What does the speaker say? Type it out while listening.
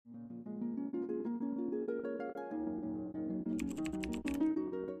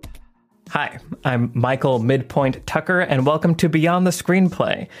Hi, I'm Michael Midpoint Tucker, and welcome to Beyond the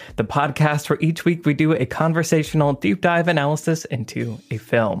Screenplay, the podcast where each week we do a conversational deep dive analysis into a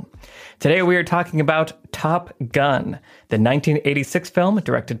film. Today we are talking about Top Gun, the 1986 film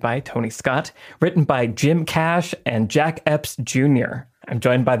directed by Tony Scott, written by Jim Cash and Jack Epps Jr. I'm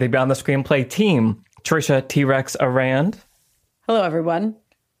joined by the Beyond the Screenplay team, Trisha T-Rex Arand. Hello, everyone.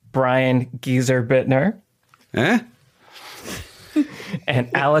 Brian Geezer Bittner. And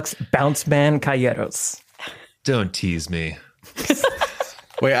Alex Bounceman Calleros. Don't tease me.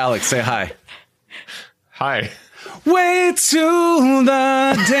 Wait, Alex, say hi. Hi. Way to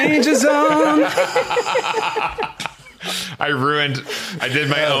the danger zone. I did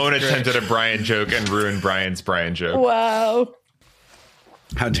my own attempt at a Brian joke and ruined Brian's Brian joke. Wow.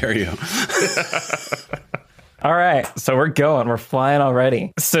 How dare you? All right, so we're going. We're flying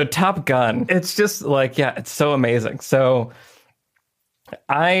already. So Top Gun, it's just like, it's so amazing. So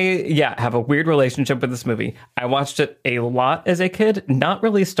I have a weird relationship with this movie. I watched it a lot as a kid, not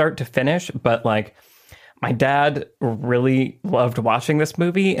really start to finish, but like my dad really loved watching this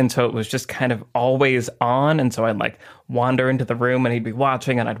movie. And so it was just kind of always on. And so I'd like wander into the room and he'd be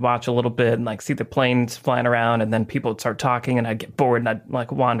watching and I'd watch a little bit and like see the planes flying around. And then people would start talking and I'd get bored and I'd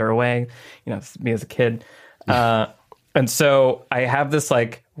like wander away, you know, it's me as a kid. And so I have this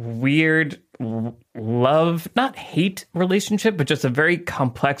like weird love, not hate relationship, but just a very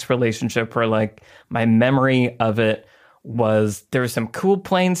complex relationship where like my memory of it was there was some cool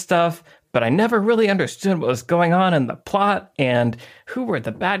plane stuff, but I never really understood what was going on in the plot and who were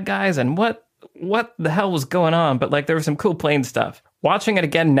the bad guys and what the hell was going on. But like there was some cool plane stuff. Watching it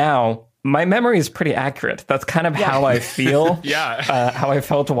again now, my memory is pretty accurate. That's kind of how I feel. How I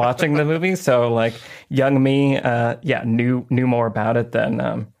felt watching the movie. So like young me, knew more about it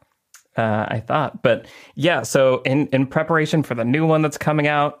than I thought. But yeah, so in preparation for the new one that's coming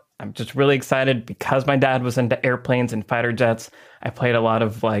out, I'm just really excited because my dad was into airplanes and fighter jets. I played a lot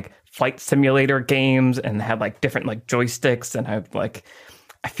of like flight simulator games and had like different like joysticks, and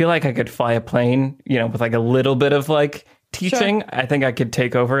I feel like I could fly a plane, you know, with like a little bit of like teaching. Sure. I think I could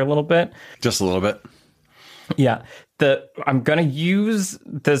take over a little bit. Just a little bit. Yeah. I'm going to use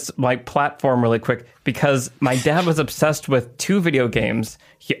this like platform really quick because my dad was obsessed with two video games.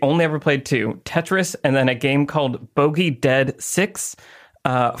 He only ever played two, Tetris and then a game called Bogey Dead 6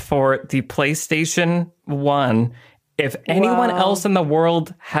 for the PlayStation 1. If anyone else in the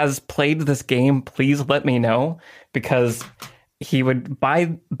world has played this game, please let me know, because he would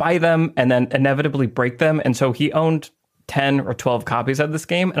buy them and then inevitably break them. And so he owned 10 or 12 copies of this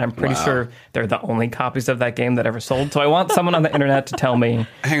game, and I'm pretty sure they're the only copies of that game that ever sold. So I want someone on the internet to tell me.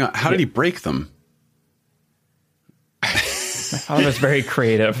 Hang on, how did he break them? My father was very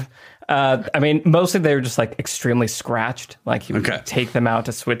creative. I mean, mostly they were just like extremely scratched. Like he would take them out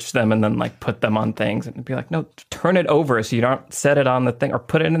to switch them and then like put them on things and be like, no, turn it over so you don't set it on the thing or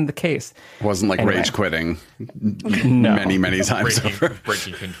put it in the case. It wasn't like rage quitting many times over.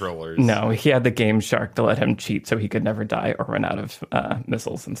 Breaking controllers. No, he had the Game Shark to let him cheat so he could never die or run out of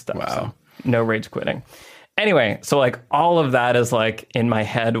missiles and stuff. Wow. So no rage quitting. Anyway, so like all of that is like in my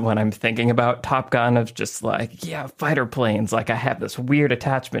head when I'm thinking about Top Gun, of just like, fighter planes. Like I have this weird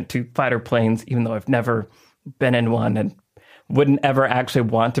attachment to fighter planes, even though I've never been in one and wouldn't ever actually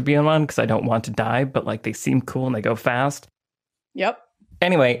want to be in one because I don't want to die, but like they seem cool and they go fast. Yep.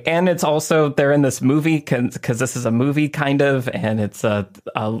 Anyway, and it's also, they're in this movie because this is a movie kind of, and it's a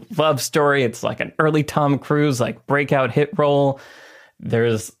love story. It's like an early Tom Cruise, like breakout hit role.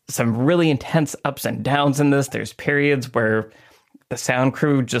 There's some really intense ups and downs in this. There's periods where the sound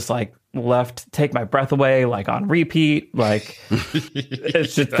crew just like left Take My Breath Away, like on repeat. Like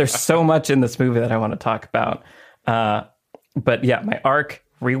it's just, there's so much in this movie that I want to talk about. But yeah, my arc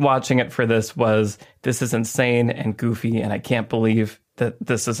rewatching it for this was, this is insane and goofy, and I can't believe that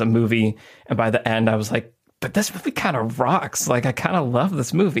this is a movie. And by the end, I was like, but this movie kind of rocks. Like I kind of love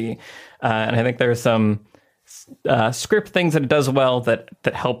this movie. And I think there's some script things that it does well that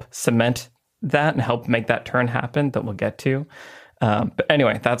help cement that and help make that turn happen that we'll get to. But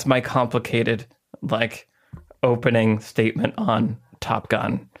anyway, that's my complicated like opening statement on Top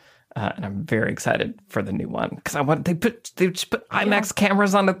Gun. And I'm very excited for the new one because they just put IMAX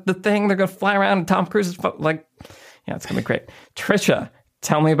cameras on the thing. They're going to fly around and Tom Cruise is like, it's going to be great. Trisha,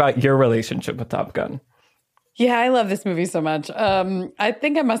 tell me about your relationship with Top Gun. Yeah, I love this movie so much. I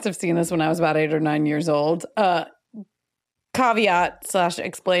think I must have seen this when I was about 8 or 9 years old. Caveat /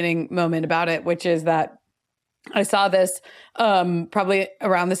 explaining moment about it, which is that I saw this probably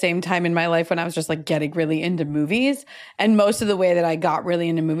around the same time in my life when I was just like getting really into movies. And most of the way that I got really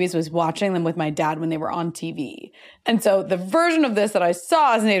into movies was watching them with my dad when they were on TV. And so the version of this that I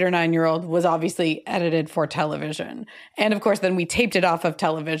saw as an 8 or 9-year-old was obviously edited for television. And of course, then we taped it off of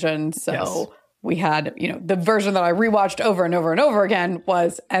television. So we had, the version that I rewatched over and over and over again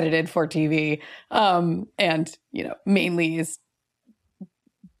was edited for TV. And, mainly is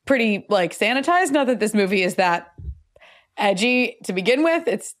pretty like sanitized. Not that this movie is that edgy to begin with.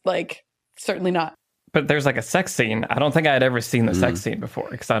 It's like certainly not. But there's like a sex scene. I don't think I had ever seen the sex scene before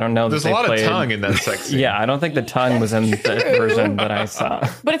because I don't know. There's a lot of tongue in that sex scene. Yeah, I don't think the tongue was in the version that I saw.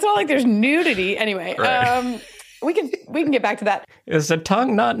 But it's not like there's nudity anyway. Right. We can get back to that. Is the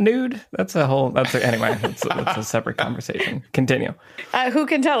tongue not nude? Anyway, that's a separate conversation. Continue. Who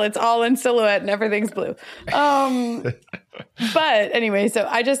can tell? It's all in silhouette and everything's blue. But anyway, so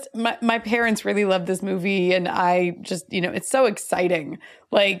my parents really love this movie, and I just, it's so exciting.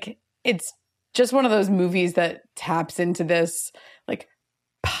 Like, it's just one of those movies that taps into this like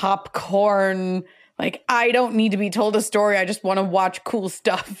popcorn. Like, I don't need to be told a story. I just want to watch cool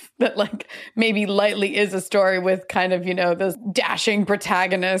stuff that like maybe lightly is a story with kind of, this dashing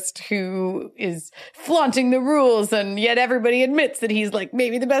protagonist who is flaunting the rules. And yet everybody admits that he's like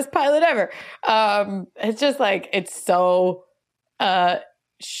maybe the best pilot ever. It's just like, it's so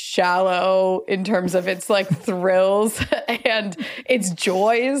shallow in terms of its like thrills and its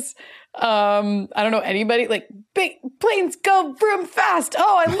joys. I don't know anybody like big planes go vroom fast.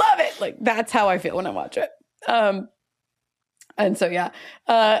 Oh, I love it. Like that's how I feel when I watch it. And so, yeah.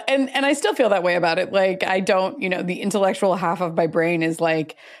 And I still feel that way about it. Like I don't, the intellectual half of my brain is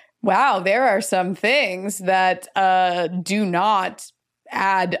like, wow, there are some things that, do not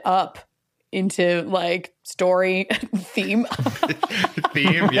add up into like story theme.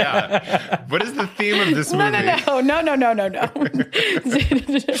 Theme, yeah. What is the theme of this movie? No.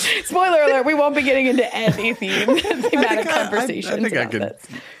 Spoiler alert: we won't be getting into any thematic conversations. I think this.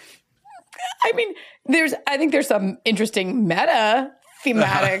 I mean, I think there's some interesting meta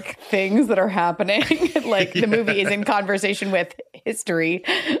thematic things that are happening. Like the movie is in conversation with history,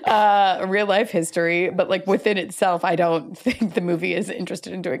 real life history, but like within itself, I don't think the movie is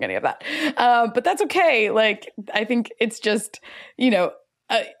interested in doing any of that. But that's okay. Like, I think it's just,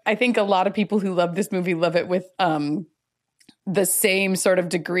 I think a lot of people who love this movie love it with the same sort of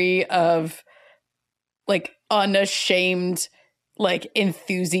degree of like unashamed like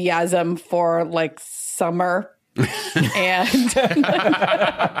enthusiasm for like summer. And the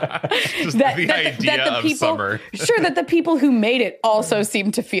people, summer. Sure, that the people who made it also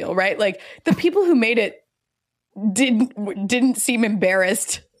seem to feel, right? Like the people who made it didn't seem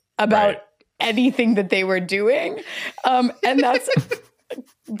embarrassed about anything that they were doing, and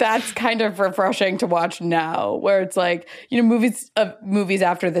that's kind of refreshing to watch now, where it's like, movies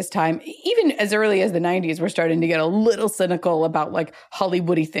after this time, even as early as the 90s, we're starting to get a little cynical about like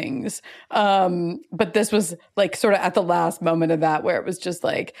Hollywoody things. But this was like sort of at the last moment of that, where it was just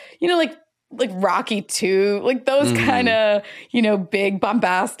like, like Rocky 2, like those kind of, big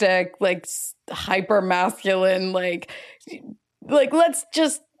bombastic, like hyper masculine, like let's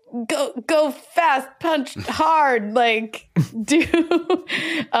just go fast, punch hard, like do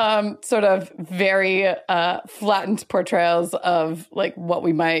sort of very flattened portrayals of like what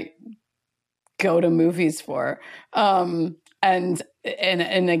we might go to movies for. And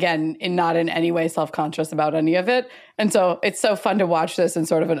again, not in any way self-conscious about any of it. And so it's so fun to watch this in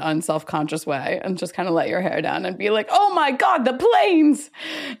sort of an unself-conscious way and just kind of let your hair down and be like, oh my God, the planes.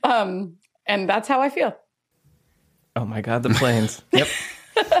 And that's how I feel. Oh my God, the planes. Yep.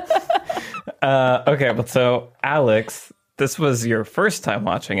 Okay, but so Alex, this was your first time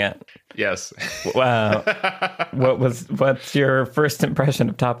watching it. Yes. Wow. What's your first impression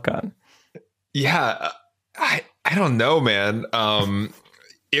of Top Gun? Yeah, I don't know, man.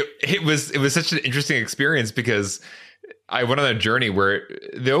 It was such an interesting experience because I went on a journey where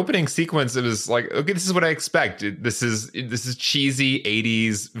the opening sequence, it was like, okay, this is what I expect. This is cheesy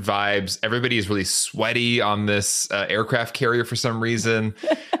 80s vibes. Everybody is really sweaty on this aircraft carrier for some reason.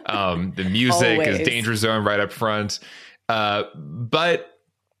 The music is Danger Zone right up front. But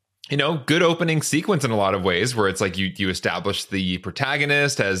good opening sequence in a lot of ways, where it's like you establish the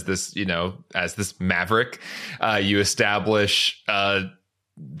protagonist as this, as this maverick. You establish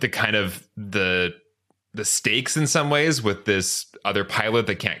the kind of the the stakes in some ways with this other pilot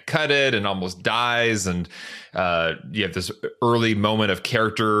that can't cut it and almost dies. And you have this early moment of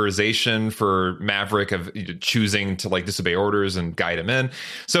characterization for Maverick of choosing to like disobey orders and guide him in.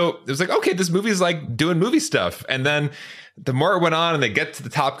 So it was like, okay, this movie is like doing movie stuff. And then the more it went on and they get to the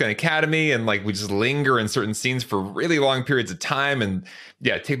Top Gun Academy and like we just linger in certain scenes for really long periods of time. And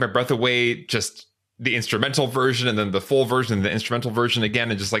yeah, take my breath away, just the instrumental version and then the full version and the instrumental version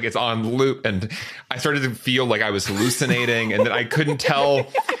again, and just like it's on loop. And I started to feel like I was hallucinating, and then I couldn't tell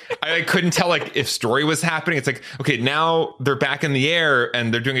like if story was happening. It's like, okay, now they're back in the air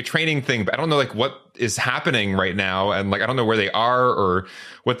and they're doing a training thing, but I don't know like what is happening right now, and like I don't know where they are or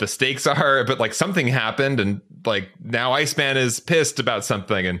what the stakes are, but like something happened, and like now Iceman is pissed about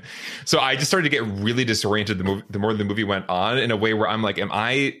something. And so I just started to get really disoriented the more the movie went on, in a way where I'm like, am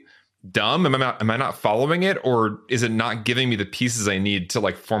I dumb? Am I not following it, or is it not giving me the pieces I need to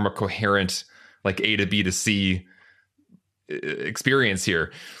like form a coherent like A to B to C experience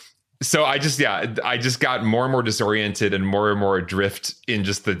here? So I just got more and more disoriented and more adrift in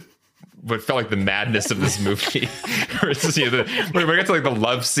just what felt like the madness of this movie. Where it's just, when we get to like the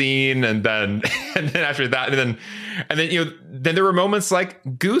love scene, and then after that, and then then there were moments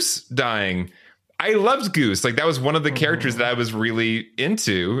like Goose dying. I loved Goose. Like that was one of the characters that I was really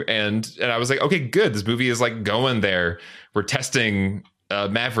into. And I was like, okay, good. This movie is like going there. We're testing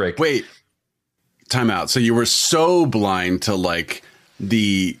Maverick. Wait, time out. So you were so blind to like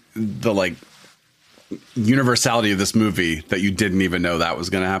the like universality of this movie that you didn't even know that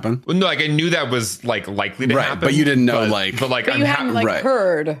was going to happen? Well, no, like I knew that was like likely to happen. But you didn't know but you hadn't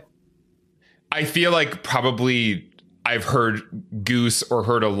heard. I feel like probably I've heard Goose or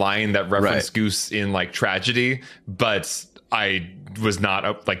heard a line that referenced Goose in like tragedy, but I was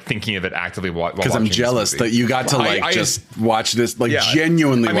not like thinking of it actively while because I'm jealous that you got to just watch this, like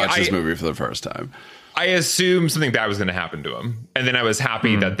genuinely watch this movie for the first time. I assumed something bad was going to happen to him, and then I was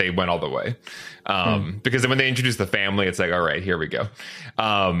happy that they went all the way, because then when they introduced the family, it's like, all right, here we go.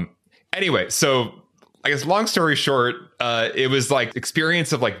 Anyway, so I guess long story short, it was like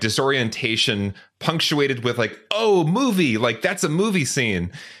experience of like disorientation punctuated with like, oh, movie, like that's a movie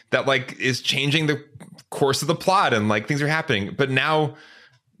scene that like is changing the course of the plot and like things are happening. But now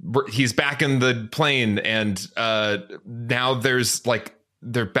he's back in the plane, and now there's like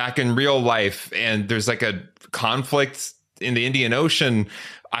they're back in real life, and there's like a conflict in the Indian Ocean.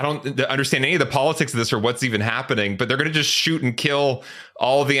 I don't understand any of the politics of this or what's even happening, but they're going to just shoot and kill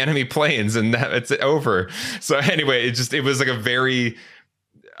all the enemy planes, and it's over. So anyway, it was like a very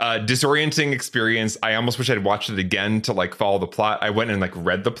disorienting experience. I almost wish I'd watched it again to like follow the plot. I went and like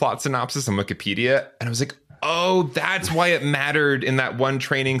read the plot synopsis on Wikipedia, and I was like, oh, that's why it mattered in that one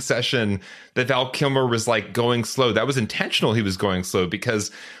training session that Val Kilmer was like going slow. That was intentional. He was going slow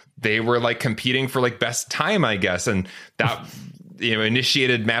because they were like competing for like best time, I guess. And that,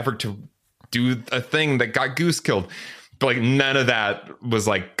 initiated Maverick to do a thing that got Goose killed. But like none of that was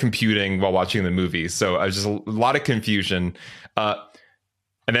like computing while watching the movie. So I was just a lot of confusion. And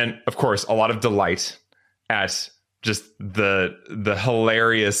then, of course, a lot of delight at just the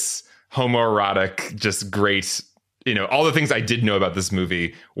hilarious homoerotic, just great, all the things I did know about this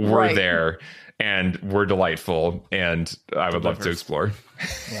movie were there and were delightful, and I would love to explore.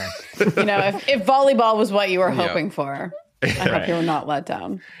 Yeah. If volleyball was what you were hoping for, I hope you were not let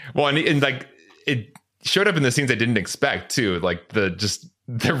down. Well, and like it showed up in the scenes I didn't expect too, like the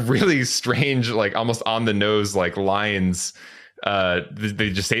really strange, like almost on the nose, like lines they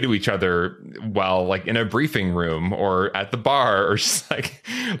just say to each other while like in a briefing room or at the bar, or just like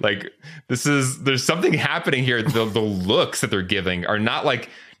there's something happening here. The looks that they're giving are not like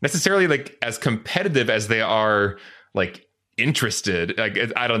necessarily like as competitive as they are like interested. Like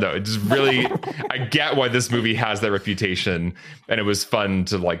I don't know, it's really I get why this movie has that reputation, and it was fun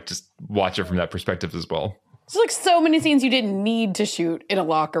to like just watch it from that perspective as well. There's like so many scenes you didn't need to shoot in a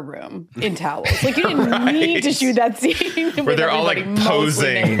locker room in towels. Like you didn't need to shoot that scene where they're all like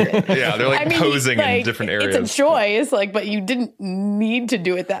posing. Yeah, they're like posing in different areas. It's a choice, like, but you didn't need to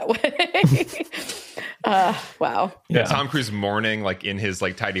do it that way. Wow. Yeah, Tom Cruise mourning like in his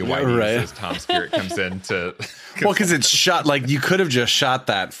like tidy whities as Tom Skerritt comes in to. Well, because it's shot like you could have just shot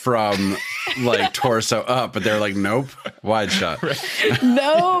that from like torso up, but they're like, nope, wide shot.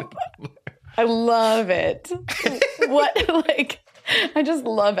 Nope. I love it. I just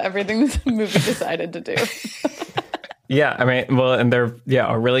love everything this movie decided to do. Yeah, I mean, well, and they're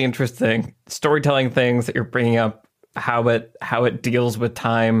are really interesting storytelling things that you're bringing up. How it deals with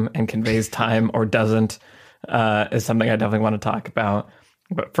time and conveys time or doesn't is something I definitely want to talk about.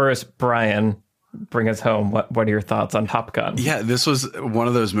 But first, Brian, bring us home. What are your thoughts on Top Gun? Yeah, this was one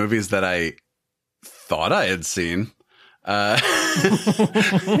of those movies that I thought I had seen. Like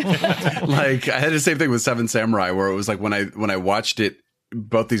I had the same thing with Seven Samurai, where it was like when I watched it,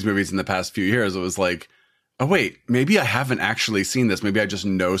 both these movies in the past few years, it was like, oh wait, maybe I haven't actually seen this. Maybe I just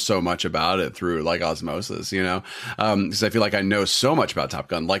know so much about it through like osmosis, you know? Because I feel like I know so much about Top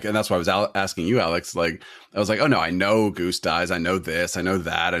Gun. Like, and that's why I was asking you, Alex. Like, I was like, oh no, I know Goose dies. I know this. I know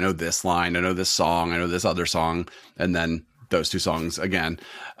that. I know this line. I know this song. I know this other song. And then those two songs again.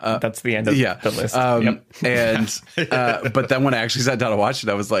 That's the end of the list. And but then when I actually sat down to watch it,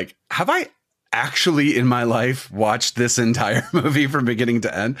 I was like, have I actually in my life watched this entire movie from beginning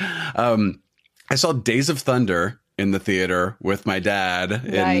to end? I saw Days of Thunder in the theater with my dad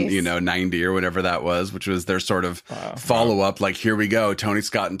in 90 or whatever that was, which was their sort of follow up. Like, here we go, Tony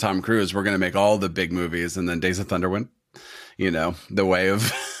Scott and Tom Cruise, we're going to make all the big movies. And then Days of Thunder went, the way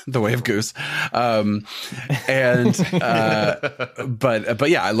of Goose. But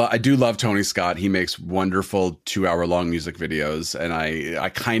yeah, I do love Tony Scott. He makes wonderful 2-hour long music videos, and I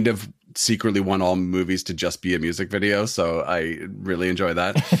kind of secretly want all movies to just be a music video, so I really enjoy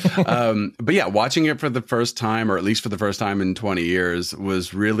that. But yeah, watching it for the first time, or at least for the first time in 20 years,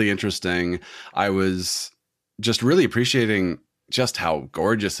 was really interesting. I was just really appreciating just how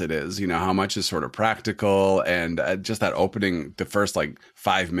gorgeous it is, how much is sort of practical, and just that opening, the first like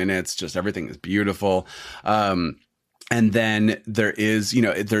 5 minutes, just everything is beautiful. And then there is,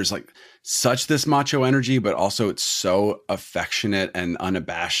 there's like such this macho energy, but also it's so affectionate and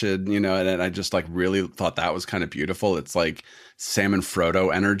unabashed, and I just like really thought that was kind of beautiful. It's like Sam and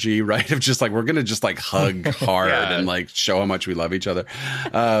Frodo energy, right? Of just like, we're going to just like hug hard and like show how much we love each other.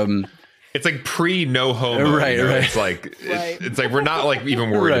 It's like pre no homo, right? It's like it's like we're not like even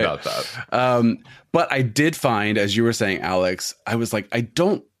worried about that. But I did find, as you were saying, Alex, I was like, I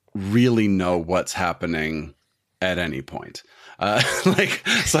don't really know what's happening at any point.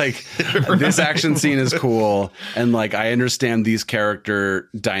 It's like this action scene is cool, and like I understand these character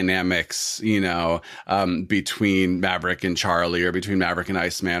dynamics, between Maverick and Charlie, or between Maverick and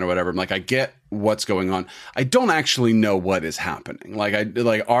Iceman, or whatever. I'm like, I get what's going on. I don't actually know what is happening. Like,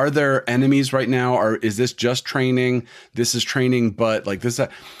 are there enemies right now, or is this just training? This is training, but like this.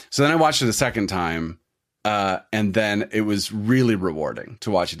 So then I watched it a second time. And then it was really rewarding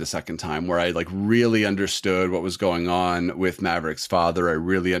to watch it a second time, where I like really understood what was going on with Maverick's father. I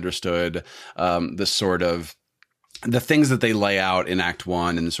really understood the sort of the things that they lay out in Act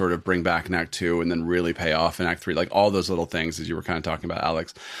 1 and sort of bring back in Act 2 and then really pay off in Act 3, like all those little things, as you were kind of talking about,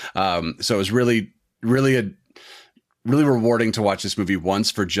 Alex. So it was really, really rewarding to watch this movie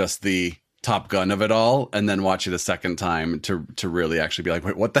once for just the Top Gun of it all, and then watch it a second time to really actually be like,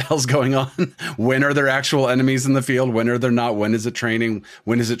 wait, what the hell's going on? When are there actual enemies in the field? When are there not? When is it training?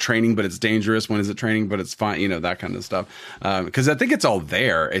 When is it training but it's dangerous? When is it training but it's fine? That kind of stuff. Because I think it's all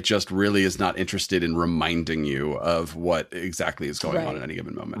there. It just really is not interested in reminding you of what exactly is going on at any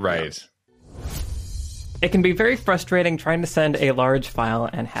given moment. Right. It can be very frustrating trying to send a large file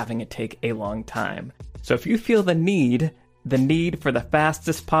and having it take a long time. So if you feel the need for the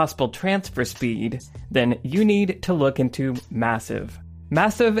fastest possible transfer speed, then you need to look into Massive.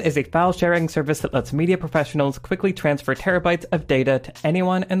 Massive is a file-sharing service that lets media professionals quickly transfer terabytes of data to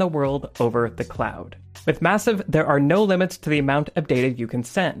anyone in the world over the cloud. With Massive, there are no limits to the amount of data you can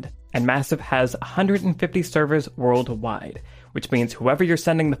send, and Massive has 150 servers worldwide, which means whoever you're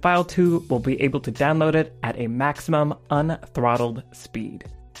sending the file to will be able to download it at a maximum unthrottled speed.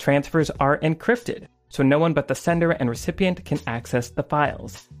 Transfers are encrypted, so no one but the sender and recipient can access the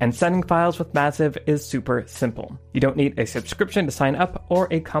files. And sending files with Massive is super simple. You don't need a subscription to sign up or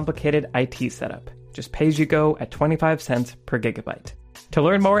a complicated IT setup. Just pay as you go at 25 cents per gigabyte. To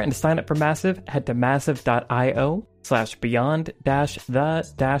learn more and to sign up for Massive, head to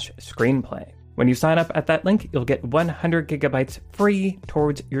massive.io/beyond-the-screenplay. When you sign up at that link, you'll get 100 gigabytes free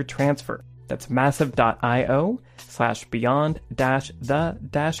towards your transfer. That's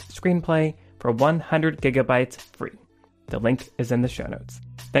massive.io/beyond-the-screenplay for 100 gigabytes free. The link is in the show notes.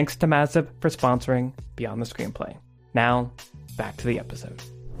 Thanks to Massive for sponsoring Beyond the Screenplay. Now, back to the episode.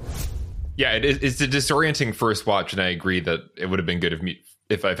 Yeah, it's a disorienting first watch, and I agree that it would have been good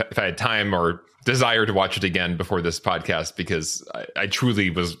if I had time or desire to watch it again before this podcast, because I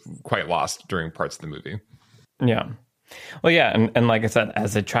truly was quite lost during parts of the movie. Yeah. Well, yeah, and like I said,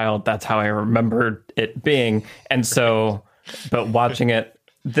 as a child, that's how I remembered it being. And so, but watching it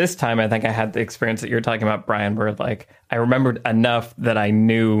this time, I think I had the experience that you're talking about, Brian, where like I remembered enough that I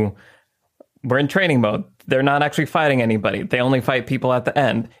knew we're in training mode. They're not actually fighting anybody. They only fight people at the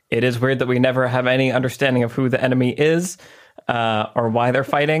end. It is weird that we never have any understanding of who the enemy is. or why they're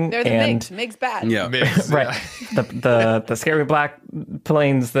fighting. They're the MiGs bad. Yeah. MiGs, Right. The scary black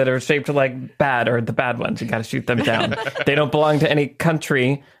planes that are shaped like bad are the bad ones. You got to shoot them down. They don't belong to any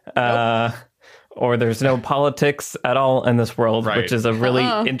country, or there's no politics at all in this world, which is a really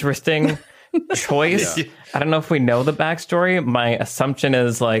interesting choice. Yeah. I don't know if we know the backstory. My assumption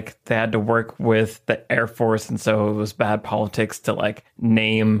is like they had to work with the Air Force, and so it was bad politics to like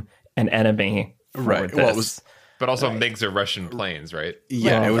name an enemy. Right. Well, it was. But also MiGs are Russian planes, right?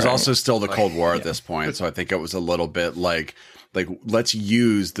 Yeah, it was also still the Cold War at this point. So I think it was a little bit like let's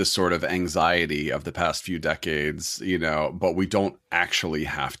use the sort of anxiety of the past few decades, but we don't actually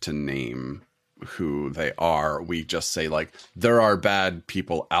have to name who they are. We just say like, there are bad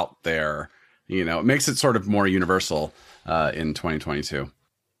people out there, it makes it sort of more universal in 2022.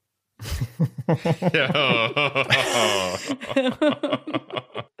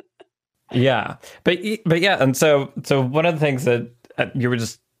 Yeah, but yeah, and so one of the things that you were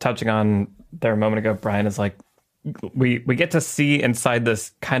just touching on there a moment ago, Brian, is like we get to see inside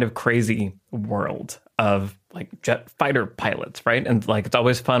this kind of crazy world of like jet fighter pilots, right? And like it's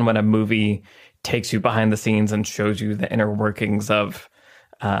always fun when a movie takes you behind the scenes and shows you the inner workings of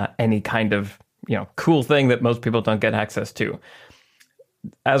any kind of cool thing that most people don't get access to.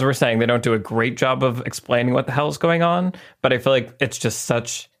 As we're saying, they don't do a great job of explaining what the hell is going on, but I feel like it's just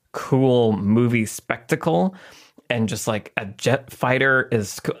such cool movie spectacle, and just like a jet fighter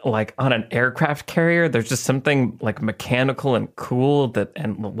is like on an aircraft carrier. There's just something like mechanical and cool that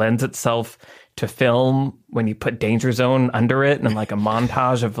and lends itself to film when you put Danger Zone under it, and like a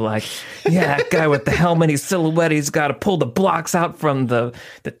montage of like, yeah, that guy with the helmet, he's silhouette, he's got to pull the blocks out from the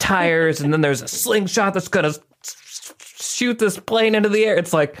tires, and then there's a slingshot that's gonna shoot this plane into the air.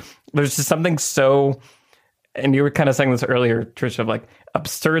 It's like there's just something so. And you were kind of saying this earlier, Trisha, of like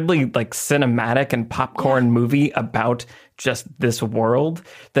absurdly like cinematic and popcorn movie about just this world,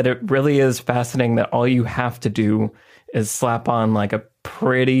 that it really is fascinating that all you have to do is slap on like a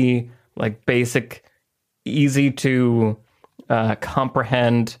pretty like basic, easy to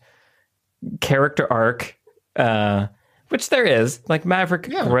comprehend character arc, which there is. Like Maverick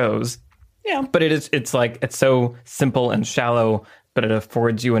grows. Yeah. But it's like it's so simple and shallow, but it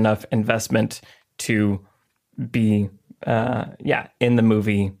affords you enough investment to be in the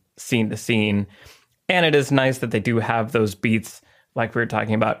movie scene to scene. And it is nice that they do have those beats, like we were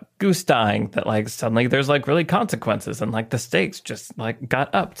talking about Goose dying, that like suddenly there's like really consequences and like the stakes just like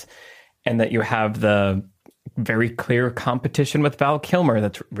got upped, and that you have the very clear competition with Val Kilmer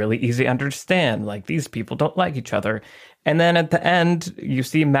that's really easy to understand, like these people don't like each other. And then at the end you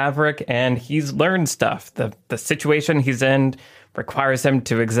see Maverick and he's learned stuff. The situation he's in requires him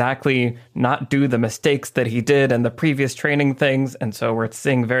to exactly not do the mistakes that he did in the previous training things. And so we're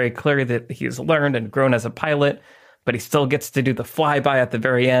seeing very clearly that he's learned and grown as a pilot, but he still gets to do the flyby at the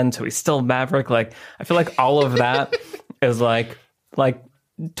very end. So he's still Maverick. Like, I feel like all of that is like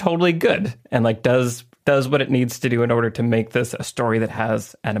totally good and like does what it needs to do in order to make this a story that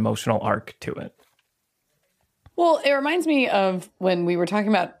has an emotional arc to it. Well, it reminds me of when we were talking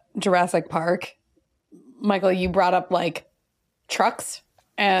about Jurassic Park. Michael, you brought up like trucks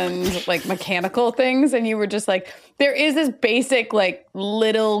and like mechanical things, and you were just like, there is this basic like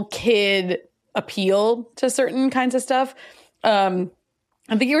little kid appeal to certain kinds of stuff.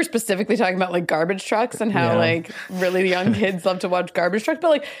 I think you were specifically talking about like garbage trucks and how like really young kids love to watch garbage trucks, but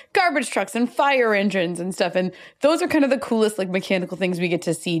like garbage trucks and fire engines and stuff. And those are kind of the coolest like mechanical things we get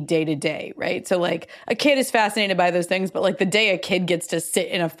to see day to day, right? So like a kid is fascinated by those things, but like the day a kid gets to sit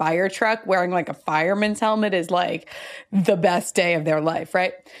in a fire truck wearing like a fireman's helmet is like the best day of their life,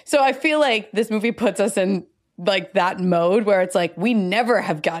 right? So I feel like this movie puts us in like that mode where it's like we never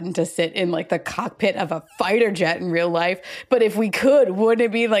have gotten to sit in like the cockpit of a fighter jet in real life, but if we could, wouldn't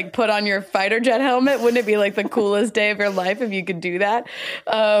it be like put on your fighter jet helmet? Wouldn't it be like the coolest day of your life if you could do that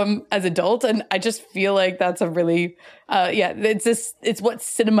as adults? And I just feel like that's a really it's what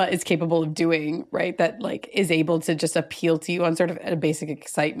cinema is capable of doing, right? That like is able to just appeal to you on sort of a basic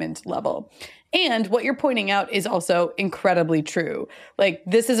excitement level. And what you're pointing out is also incredibly true. Like,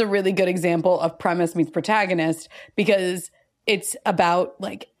 this is a really good example of premise meets protagonist, because it's about,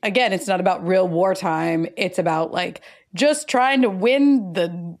 like, again, it's not about real wartime. It's about, like, just trying to win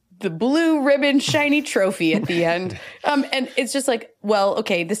the blue ribbon shiny trophy at the end. And it's just like, well,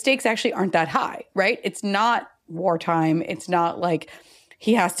 okay, the stakes actually aren't that high, right? It's not wartime. It's not like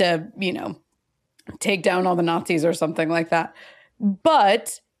he has to, take down all the Nazis or something like that.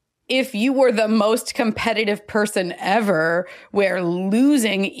 But if you were the most competitive person ever, where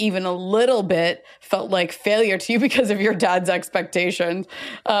losing even a little bit felt like failure to you because of your dad's expectations,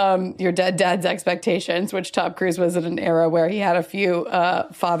 your dead dad's expectations, which Tom Cruise was in an era where he had a few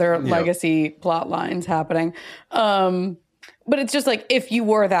father legacy plot lines happening. But it's just like, if you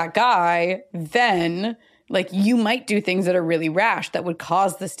were that guy, then like you might do things that are really rash that would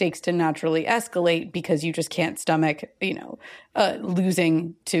cause the stakes to naturally escalate because you just can't stomach,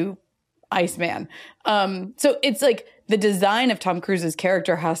 losing to Iceman. So it's like the design of Tom Cruise's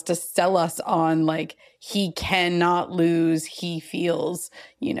character has to sell us on like, he cannot lose. He feels,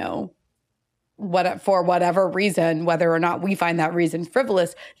 for whatever reason, whether or not we find that reason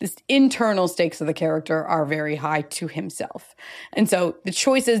frivolous, the internal stakes of the character are very high to himself. And so the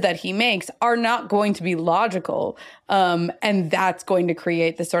choices that he makes are not going to be logical. And that's going to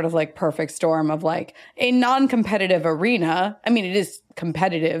create this sort of like perfect storm of like a non-competitive arena. I mean, it is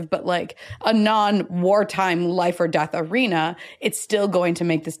competitive, but like a non-wartime life or death arena, it's still going to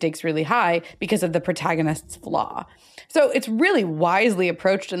make the stakes really high because of the protagonist's flaw. So it's really wisely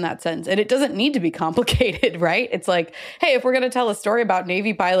approached in that sense. And it doesn't need to be complicated, right? It's like, hey, if we're going to tell a story about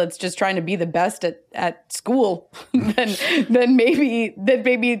Navy pilots just trying to be the best at school, then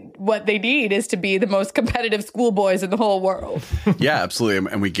maybe what they need is to be the most competitive schoolboys in the whole world. Yeah, absolutely.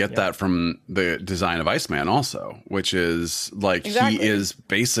 And we get that from the design of Iceman also, which is like, he is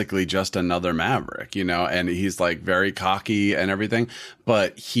basically just another Maverick, and he's like very cocky and everything,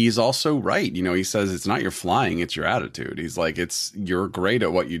 but he's also right. He says it's not your flying, it's your attitude. He's like, you're great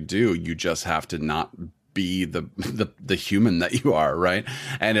at what you do. You just have to not be the human that you are, right?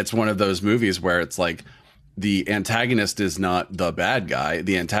 And it's one of those movies where it's like the antagonist is not the bad guy.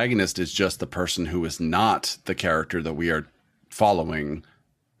 The antagonist is just the person who is not the character that we are following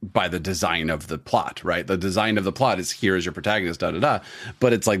by the design of the plot, right? The design of the plot is, here is your protagonist,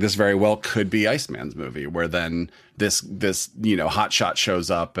 But it's like, this very well could be Iceman's movie, where then this hotshot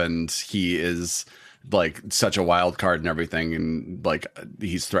shows up and he is like such a wild card and everything, and like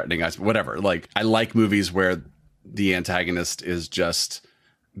he's threatening us, whatever. Like, I like movies where the antagonist is just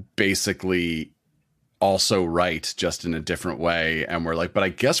basically also right, just in a different way, and we're like, but I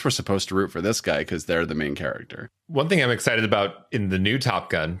guess we're supposed to root for this guy because they're the main character. One thing I'm excited about in the new Top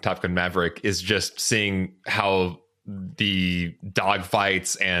Gun Maverick, is just seeing how the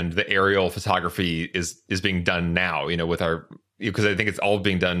dogfights and the aerial photography is being done now, with our, because I think it's all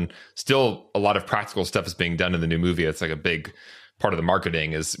being done. Still, a lot of practical stuff is being done in the new movie. It's like a big part of the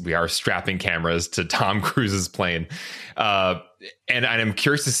marketing is we are strapping cameras to Tom Cruise's plane. And I'm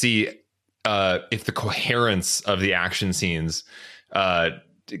curious to see if the coherence of the action scenes,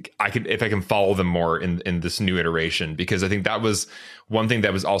 if I can follow them more in this new iteration, because I think that was one thing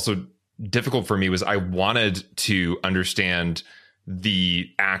that was also difficult for me, was I wanted to understand the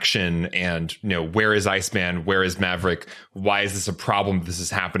action and, where is Iceman? Where is Maverick? Why is this a problem? This is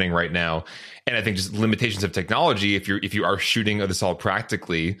happening right now. And I think just limitations of technology, if you are shooting this all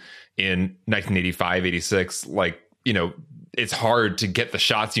practically in 1985, 86, like, it's hard to get the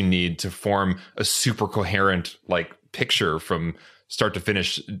shots you need to form a super coherent like picture from start to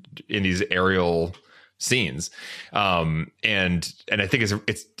finish in these aerial scenes. And I think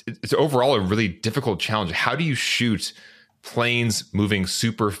it's overall a really difficult challenge. How do you shoot planes moving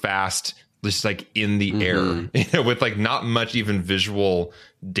super fast, just like in the air, with like not much even visual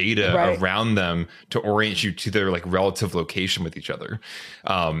data around them to orient you to their like relative location with each other?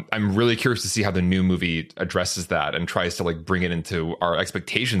 I'm really curious to see how the new movie addresses that and tries to like bring it into our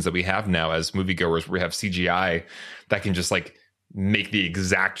expectations that we have now as moviegoers, where we have CGI that can just like make the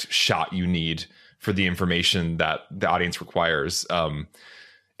exact shot you need for the information that the audience requires.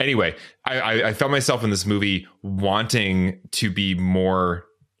 Anyway, I felt myself in this movie wanting to be more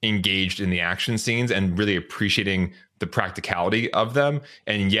engaged in the action scenes and really appreciating the practicality of them,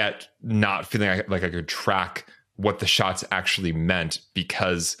 and yet not feeling like I could track what the shots actually meant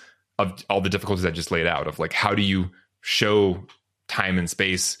because of all the difficulties I just laid out of like, how do you show time and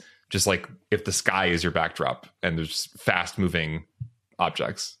space just like if the sky is your backdrop and there's fast moving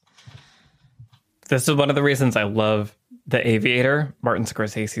objects. This is one of the reasons I love The Aviator, Martin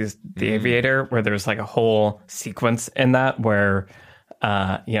Scorsese's The Aviator, where there's like a whole sequence in that where,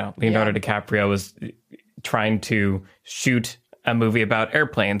 Leonardo DiCaprio was trying to shoot a movie about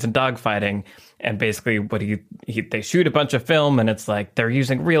airplanes and dogfighting. And basically what they shoot a bunch of film and it's like they're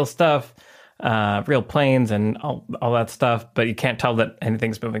using real stuff, real planes and all that stuff, but you can't tell that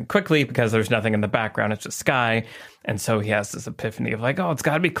anything's moving quickly because there's nothing in the background. It's just sky. And so he has this epiphany of like, oh, it's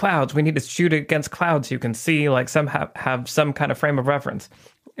got to be clouds. We need to shoot against clouds so you can see like have some kind of frame of reference.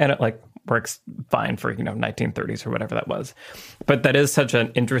 And it like works fine for, 1930s or whatever that was. But that is such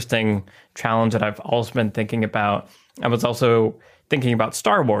an interesting challenge that I've also been thinking about. I was also thinking about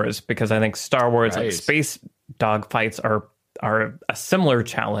Star Wars, because I think Star Wars and space dogfights are a similar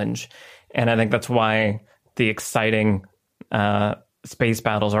challenge. And I think that's why the exciting space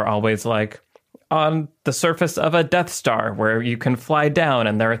battles are always like on the surface of a Death Star, where you can fly down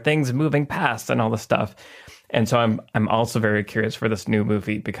and there are things moving past and all this stuff. And so I'm also very curious for this new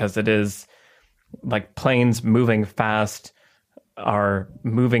movie, because it is like planes moving fast are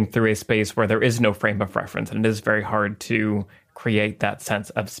moving through a space where there is no frame of reference, and it is very hard to create that sense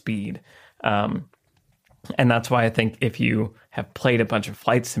of speed. And that's why I think if you have played a bunch of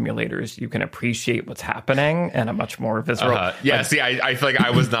flight simulators, you can appreciate what's happening in a much more visceral. See, I feel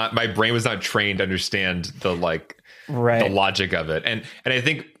like my brain was not trained to understand the logic of it. And I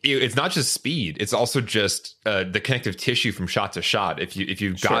think it's not just speed. It's also just the connective tissue from shot to shot. If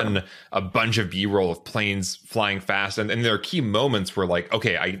you've gotten a bunch of B-roll of planes flying fast, and there are key moments where like,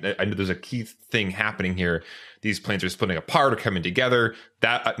 okay, I know there's a key thing happening here. These planes are splitting apart or coming together.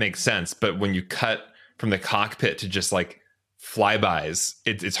 That makes sense. But when you cut from the cockpit to just like flybys,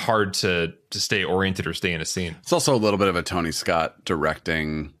 it's hard to stay oriented or stay in a scene. It's also a little bit of a Tony Scott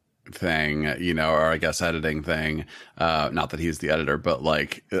directing thing, or I guess editing thing. Not that he's the editor, but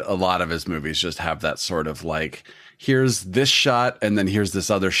like a lot of his movies just have that sort of like, here's this shot and then here's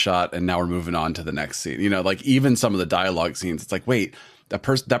this other shot, and now we're moving on to the next scene. Like even some of the dialogue scenes, it's like, wait, that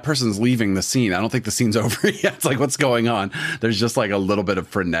person's leaving the scene. I don't think the scene's over yet. It's like, what's going on? There's just like a little bit of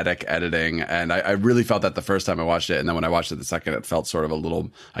frenetic editing. And I really felt that the first time I watched it. And then when I watched it the second, it felt sort of a little,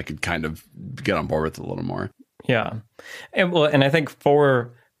 I could kind of get on board with it a little more. Yeah. And I think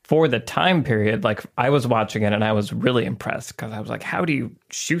for the time period, like I was watching it and I was really impressed, because I was like, how do you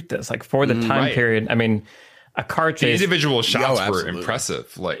shoot this? Like for the time period, I mean, a car chase. The individual shots were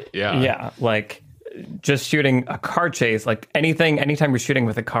impressive. Like, yeah. Like just shooting a car chase, like anytime you're shooting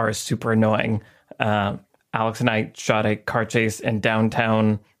with a car is super annoying. Alex and I shot a car chase in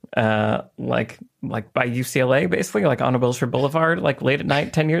downtown, like by UCLA, basically, like on a Wilshire Boulevard, like late at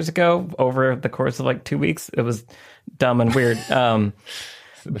night 10 years ago, over the course of like 2 weeks. It was dumb and weird.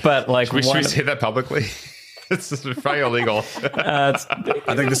 But like, should we say that publicly? It's probably illegal. I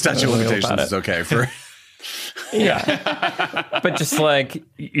think the statute of limitations is okay for. Yeah. But just like,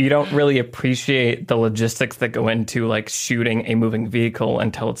 you don't really appreciate the logistics that go into like shooting a moving vehicle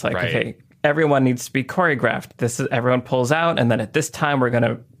until it's like, okay, everyone needs to be choreographed. Everyone pulls out, and then at this time we're going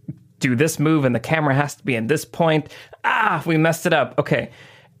to do this move, and the camera has to be in this point. We messed it up. Okay.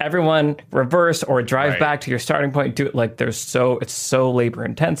 Everyone reverse or drive back to your starting point. Do it like it's so labor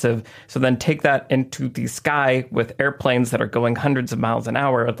intensive. So then take that into the sky with airplanes that are going hundreds of miles an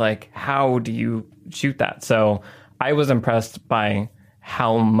hour. Like, how do you shoot that? So I was impressed by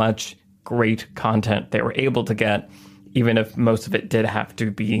how much great content they were able to get, even if most of it did have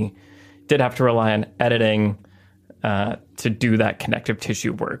to rely on editing to do that connective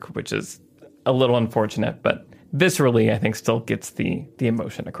tissue work, which is a little unfortunate, but viscerally, I think still gets the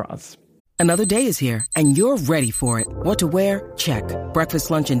emotion across. Another day is here, and you're ready for it. What to wear? Check.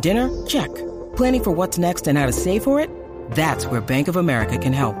 Breakfast, lunch, and dinner? Check. Planning for what's next and how to save for it? That's where Bank of America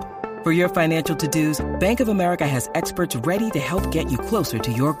can help. For your financial to-dos, Bank of America has experts ready to help get you closer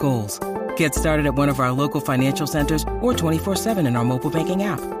to your goals. Get started at one of our local financial centers or 24/7 in our mobile banking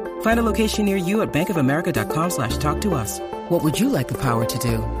app. Find a location near you at bankofamerica.com/talktous. What would you like the power to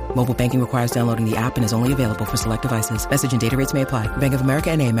do? Mobile banking requires downloading the app and is only available for select devices. Message and data rates may apply. Bank of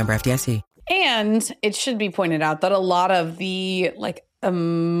America NA, member FDIC. And it should be pointed out that a lot of the like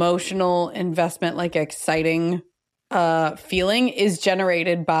emotional investment, like exciting feeling is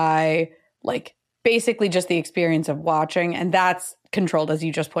generated by like basically just the experience of watching. And that's controlled, as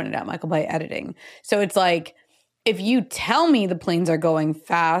you just pointed out, Michael, by editing. So it's like, if you tell me the planes are going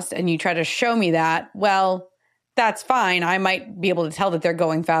fast and you try to show me that, well, that's fine. I might be able to tell that they're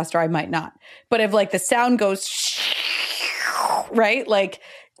going fast, or I might not. But if like the sound goes right, like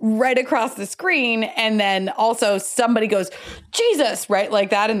right across the screen, and then also somebody goes, Jesus, right,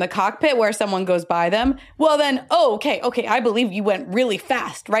 like that in the cockpit where someone goes by them, well then, okay, I believe you went really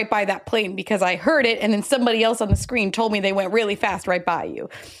fast right by that plane because I heard it, and then somebody else on the screen told me they went really fast right by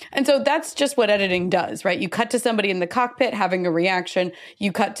you. And so that's just what editing does, right? You cut to somebody in the cockpit having a reaction.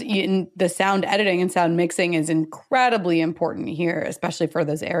 You cut to, in the sound editing and sound mixing is incredibly important here, especially for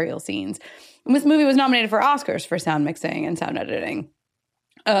those aerial scenes. And this movie was nominated for Oscars for sound mixing and sound editing.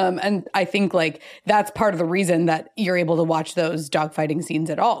 And I think like that's part of the reason that you're able to watch those dogfighting scenes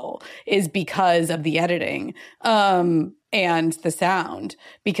at all is because of the editing and the sound.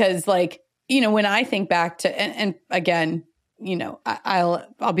 Because like, you know, when I think back to, and again,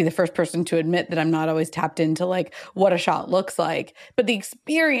 I'll be the first person to admit that I'm not always tapped into like what a shot looks like. But the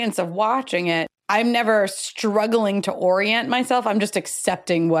experience of watching it, I'm never struggling to orient myself. I'm just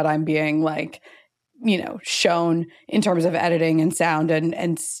accepting what I'm being like, shown in terms of editing and sound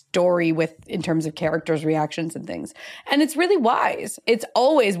and story in terms of characters' reactions and things. And it's really wise. It's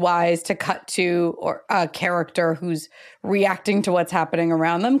always wise to cut to a character who's reacting to what's happening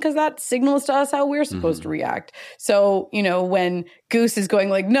around them, because that signals to us how we're supposed to react. So, when Goose is going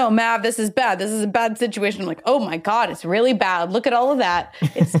like, no, Mav, this is bad. This is a bad situation. I'm like, oh my God, it's really bad. Look at all of that.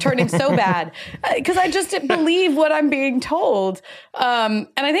 It's turning so bad. Because I just didn't believe what I'm being told. And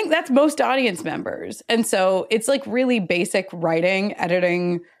I think that's most audience members. And so it's like really basic writing,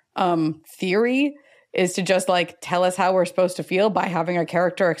 editing theory is to just like tell us how we're supposed to feel by having a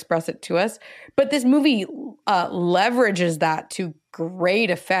character express it to us. But this movie leverages that to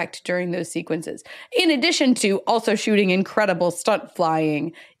great effect during those sequences, in addition to also shooting incredible stunt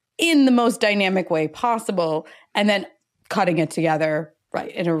flying in the most dynamic way possible, and then cutting it together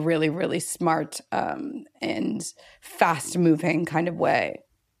right in a really, really smart and fast moving kind of way.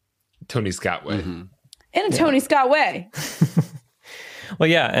 Tony Scott way. In a Tony Scott way. Well,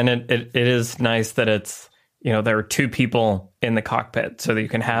 yeah, and it is nice that it's, there are two people in the cockpit, so that you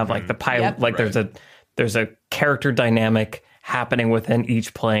can have like the pilot, there's a character dynamic happening within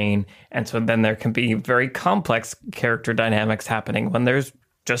each plane, and so then there can be very complex character dynamics happening when there's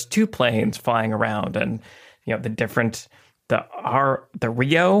just two planes flying around, and the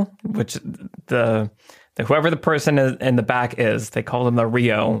Rio, which the whoever the person is in the back is, they call them the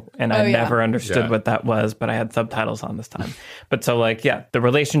Rio, and I never understood what that was, but I had subtitles on this time. But so the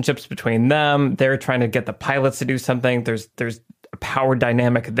relationships between them, they're trying to get the pilots to do something. There's a power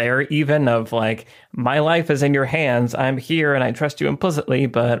dynamic there, even of like, my life is in your hands. I'm here and I trust you implicitly,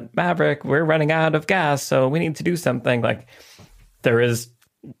 but Maverick, we're running out of gas, so we need to do something. Like, there is,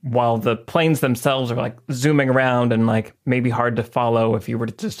 while the planes themselves are like zooming around and like maybe hard to follow if you were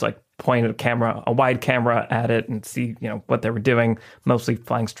to just like point a wide camera at it and see, what they were doing, mostly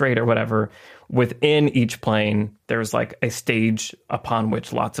flying straight or whatever. Within each plane, there's like a stage upon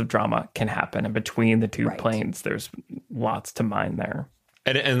which lots of drama can happen. And between the two planes, there's lots to mine there.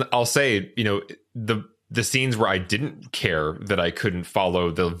 And I'll say, the scenes where I didn't care that I couldn't follow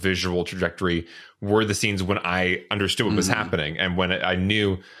the visual trajectory were the scenes when I understood what was happening. And when I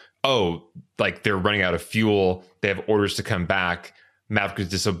knew, like they're running out of fuel, they have orders to come back, Maverick is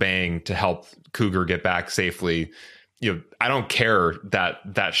disobeying to help Cougar get back safely. I don't care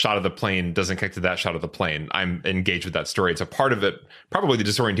that shot of the plane doesn't connect to that shot of the plane. I'm engaged with that story. It's a part of it. Probably the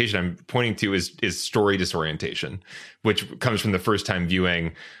disorientation I'm pointing to is story disorientation, which comes from the first time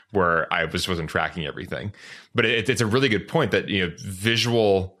viewing where I wasn't tracking everything. But it's a really good point that,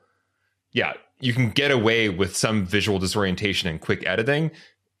 visual, you can get away with some visual disorientation and quick editing,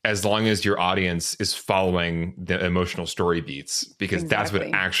 as long as your audience is following the emotional story beats, because that's what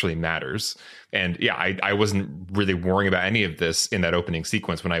actually matters. And I wasn't really worrying about any of this in that opening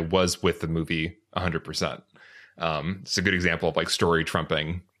sequence when I was with the movie 100%. It's a good example of like story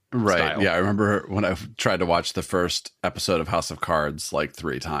trumping. Right. Style. Yeah. I remember when I tried to watch the first episode of House of Cards like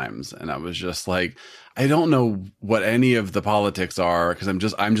 3 times, and I was just like, I don't know what any of the politics are, because I'm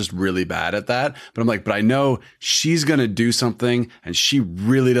just really bad at that. But I'm like, but I know she's going to do something and she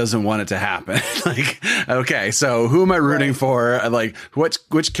really doesn't want it to happen. Like, okay, so who am I rooting for? Like,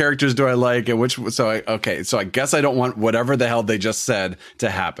 which characters do I like? And so I guess I don't want whatever the hell they just said to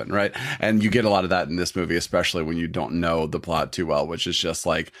happen. Right. And you get a lot of that in this movie, especially when you don't know the plot too well, which is just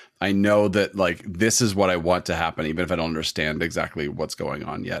like, I know that like, this is what I want to happen, even if I don't understand exactly what's going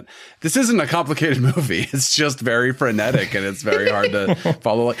on yet. This isn't a complicated movie. It's just very frenetic and it's very hard to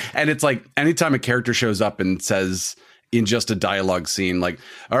follow. And it's like anytime a character shows up and says in just a dialogue scene, like,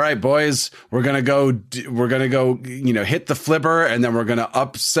 all right, boys, we're going to go, hit the flipper and then we're going to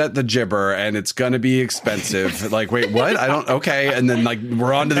upset the jibber and it's going to be expensive. Like, wait, what? Okay. And then like,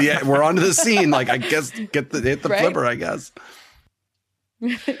 we're onto the scene. Like, I guess hit the flipper, I guess.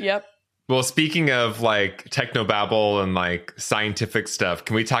 Yep. Well, speaking of like technobabble and like scientific stuff,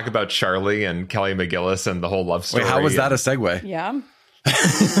 can we talk about Charlie and Kelly McGillis and the whole love story? Wait, how was that a segue? Yeah.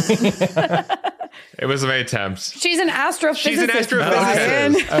 It was my attempt. She's an astrophysicist.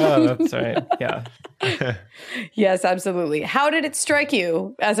 Brian. Oh, that's right. Yeah. Yes, absolutely. How did it strike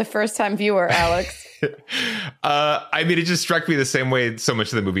you as a first-time viewer, Alex? I mean, it just struck me the same way so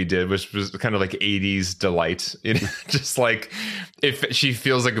much of the movie did, which was kind of like 80s delight. Just like, if she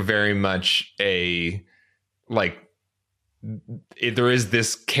feels like very much there is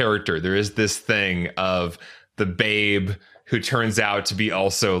this character, there is this thing of the babe who turns out to be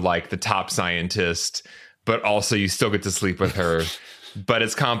also like the top scientist, but also you still get to sleep with her. But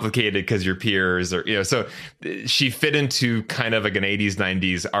it's complicated because your peers are, so she fit into kind of like an 80s,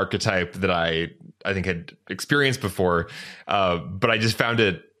 90s archetype that I think had experienced before. But I just found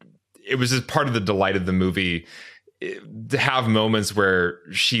it was just part of the delight of the movie to have moments where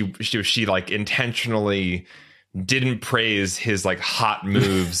she like intentionally didn't praise his like hot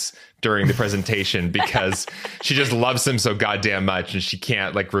moves during the presentation because she just loves him so goddamn much and she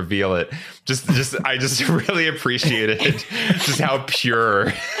can't like reveal it. I just really appreciated just how pure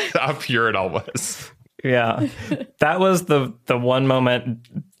it all was. Yeah. That was the one moment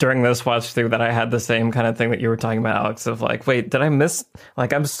during this watch through that I had the same kind of thing that you were talking about, Alex, of like, wait, did I miss,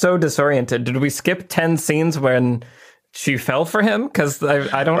 like, I'm so disoriented. Did we skip 10 scenes when she fell for him? Because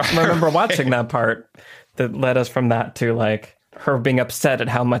I don't remember watching that part that led us from that to like her being upset at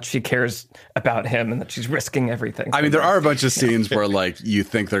how much she cares about him and that she's risking everything. I mean, there are a bunch of scenes where like you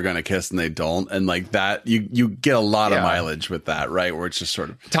think they're going to kiss and they don't. And like that, you get a lot of mileage with that, right? Where it's just sort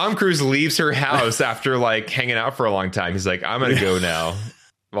of. Tom Cruise leaves her house after like hanging out for a long time. He's like, I'm going to go now.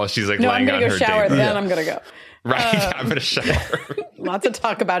 While she's like laying on her date. I'm going to go shower, then I'm going to go. Right, I'm going to shower. Lots of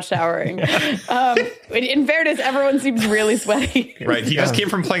talk about showering. In fairness, everyone seems really sweaty. Right, he just came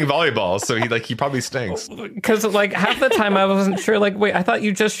from playing volleyball, so he probably stinks. Because like half the time I wasn't sure. Like, wait, I thought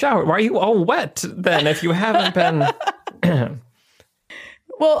you just showered. Why are you all wet then? If you haven't been.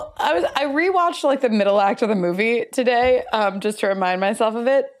 Well, I rewatched like the middle act of the movie today, just to remind myself of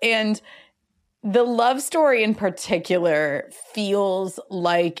it, and the love story in particular feels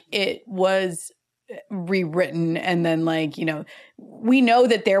like it was rewritten, and then like, we know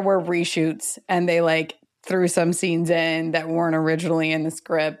that there were reshoots and they like threw some scenes in that weren't originally in the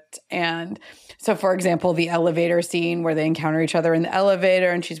script. And so, for example, the elevator scene where they encounter each other in the elevator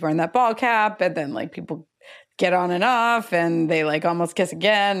and she's wearing that ball cap, and then like people get on and off and they like almost kiss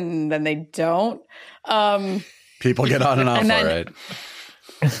again and then they don't. People get on and off, then,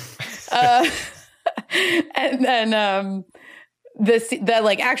 all right. And then the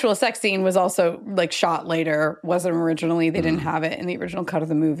like actual sex scene was also like shot later, wasn't originally, they didn't have it in the original cut of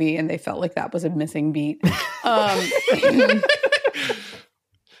the movie, and they felt like that was a missing beat.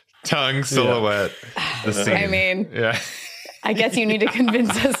 Tongue silhouette. The scene. I mean, yeah. I guess you need to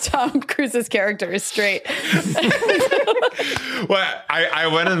convince us Tom Cruise's character is straight. Well, I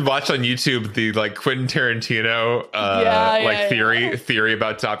went and watched on YouTube the like Quentin Tarantino theory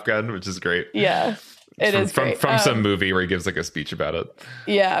about Top Gun, which is great. Yeah, it is great. From some movie where he gives like a speech about it.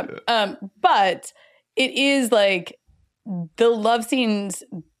 Yeah, but it is like the love scenes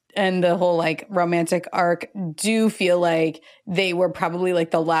and the whole like romantic arc do feel like they were probably like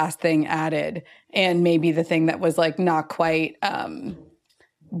the last thing added, and maybe the thing that was like not quite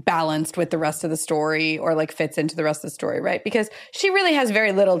balanced with the rest of the story, or like fits into the rest of the story, right? Because she really has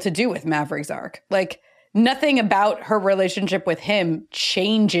very little to do with Maverick's arc. Like nothing about her relationship with him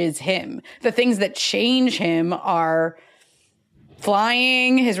changes him. The things that change him are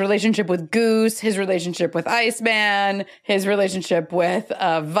flying, his relationship with Goose, his relationship with Iceman, his relationship with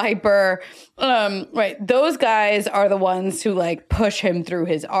Viper. Right. Those guys are the ones who like push him through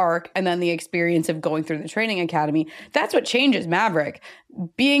his arc. And then the experience of going through the training academy. That's what changes Maverick.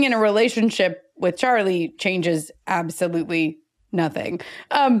 Being in a relationship with Charlie changes absolutely nothing.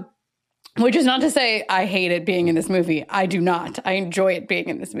 Which is not to say I hate it being in this movie. I do not. I enjoy it being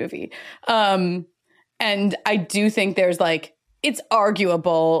in this movie. And I do think there's like, it's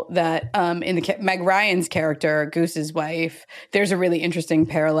arguable that in the Meg Ryan's character, Goose's wife, there's a really interesting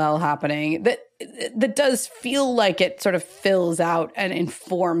parallel happening that does feel like it sort of fills out and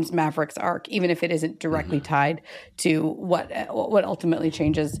informs Maverick's arc, even if it isn't directly tied to what ultimately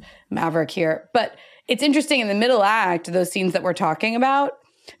changes Maverick here. But it's interesting in the middle act, those scenes that we're talking about,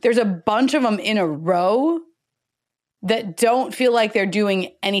 there's a bunch of them in a row that don't feel like they're doing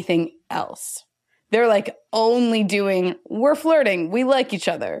anything else. They're like only doing, we're flirting, we like each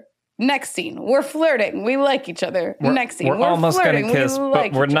other. Next scene, we're flirting, we like each other. Next scene, we're almost flirting, gonna kiss,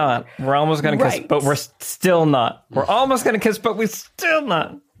 but we're not. We're almost gonna kiss, but we're still not. We're almost gonna kiss, but we're still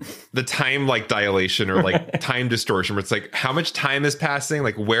not. The time like dilation or like time distortion, where it's like, how much time is passing?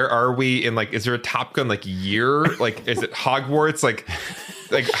 Like, where are we in like, is there a Top Gun like year? Like, is it Hogwarts? Like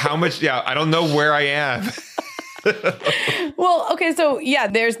how much? Yeah, I don't know where I am. Well, okay, so yeah,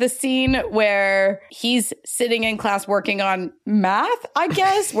 there's the scene where he's sitting in class working on math, I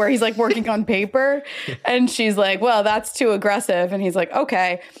guess, where he's like working on paper, and she's like, well, that's too aggressive, and he's like,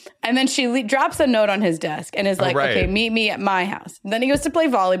 okay, and then she drops a note on his desk and is like, okay, meet me at my house. And then he goes to play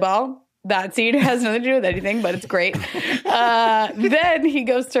volleyball, That scene has nothing to do with anything, but it's great. Then he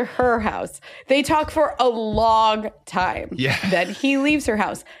goes to her house. They talk for a long time. Yeah. Then he leaves her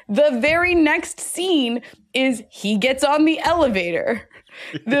house. The very next scene is he gets on the elevator.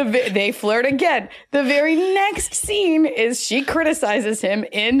 They flirt again. The very next scene is she criticizes him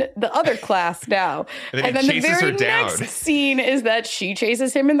in the other class now. And then the very next scene is that she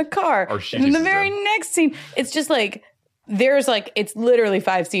chases him in the car. And then the very next scene, it's just like, there's like, it's literally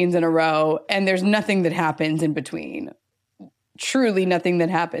 5 scenes in a row, and there's nothing that happens in between. Truly nothing that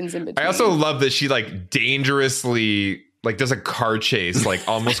happens in between. I also love that she like dangerously like does a car chase, like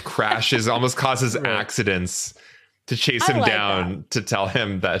almost crashes, almost causes accidents to chase him down to tell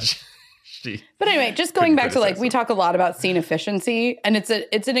him that she. But anyway, just going back to like, we talk a lot about scene efficiency, and it's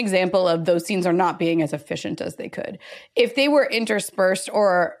an example of those scenes are not being as efficient as they could. If they were interspersed,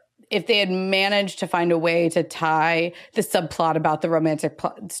 or if they had managed to find a way to tie the subplot about the romantic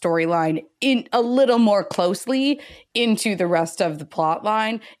storyline in a little more closely into the rest of the plot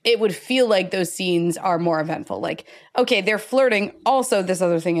line, it would feel like those scenes are more eventful. Like, okay, they're flirting. Also, this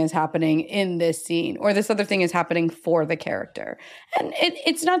other thing is happening in this scene, or this other thing is happening for the character. And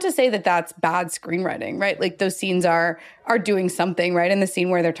it's not to say that that's bad screenwriting, right? Like those scenes are doing something, right? In the scene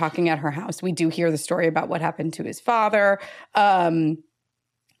where they're talking at her house, we do hear the story about what happened to his father.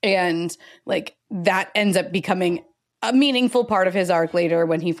 And like that ends up becoming a meaningful part of his arc later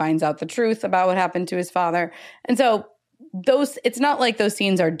when he finds out the truth about what happened to his father. And so it's not like those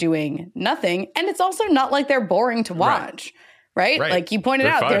scenes are doing nothing. And it's also not like they're boring to watch, right? Like you pointed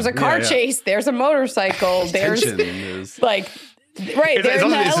out, there's a car chase, there's a motorcycle, there's like, right.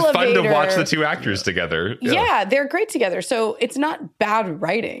 It's fun to watch the two actors together. Yeah, they're great together. So it's not bad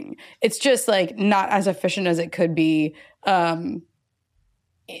writing. It's just like not as efficient as it could be.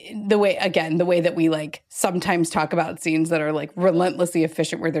 The way that we like sometimes talk about scenes that are like relentlessly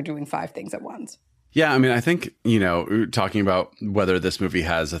efficient where they're doing 5 things at once. Yeah, I mean, I think, talking about whether this movie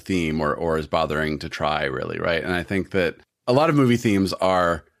has a theme or is bothering to try, really, right? And I think that a lot of movie themes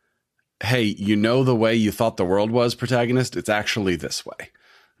are, hey, the way you thought the world was, protagonist, it's actually this way,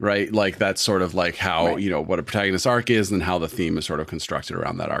 right? Like that's sort of like how, what a protagonist arc is and how the theme is sort of constructed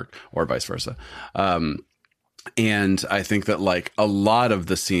around that arc, or vice versa. And I think that like a lot of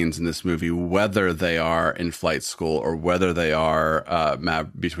the scenes in this movie, whether they are in flight school or whether they are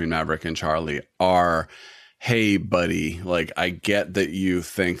between Maverick and Charlie, are, hey, buddy, like I get that you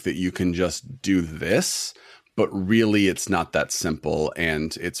think that you can just do this, but really it's not that simple.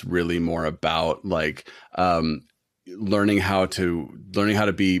 And it's really more about like learning how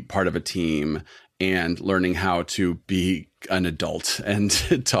to be part of a team and learning how to be an adult and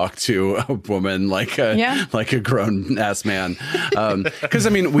talk to a woman like a grown ass man. Because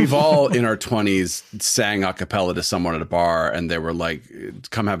I mean, we've all in our 20s sang a cappella to someone at a bar, and they were like,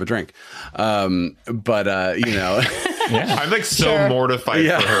 "Come have a drink." I'm like so mortified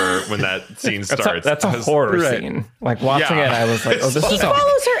for her when that scene starts. That's a horror scene. Like watching it, I was like, "Oh, this is." He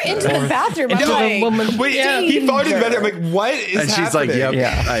follows her into the bathroom. He followed into the bathroom. I'm like, what is happening? And she's like, "Yep,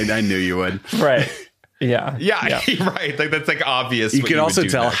 yeah. I knew you would." Right. Yeah. Right. Like that's like obvious. You can also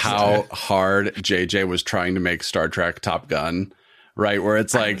tell how hard JJ was trying to make Star Trek Top Gun, right? Where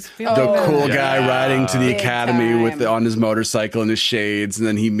it's like the cool guy riding to the academy on his motorcycle and his shades, and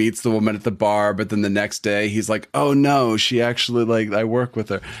then he meets the woman at the bar, but then the next day he's like, "Oh no, she actually like I work with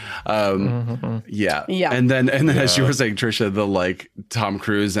her." Yeah. And then as you were saying, Trisha, the like Tom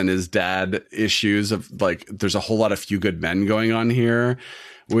Cruise and his dad issues of like there's a whole lot of Few Good Men going on here.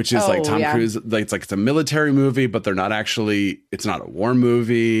 Which is like Tom Cruise, like it's a military movie, but they're not actually, it's not a war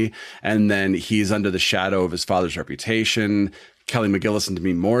movie. And then he's under the shadow of his father's reputation. Kelly McGillis and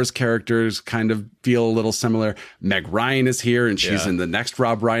Demi Moore's characters kind of feel a little similar. Meg Ryan is here and she's in the next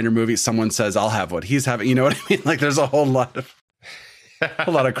Rob Reiner movie. Someone says, I'll have what he's having. You know what I mean? Like there's a whole lot of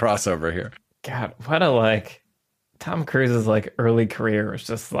crossover here. God, what a like Tom Cruise's like early career was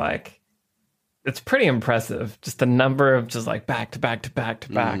just like, it's pretty impressive. Just the number of just like back to back of.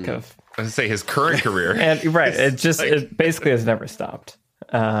 I was gonna say his current career, and right, it basically has never stopped.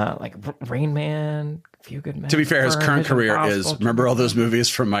 Like Rain Man, Few Good Men. To be fair, his current career is remember all those movies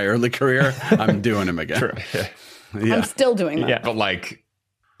from my early career. I'm doing them again. True. Yeah. I'm still doing them. Yeah. But like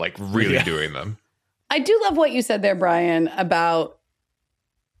really doing them. I do love what you said there, Brian, about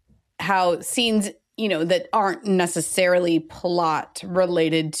how scenes that aren't necessarily plot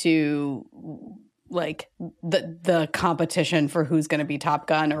related to like the competition for who's going to be Top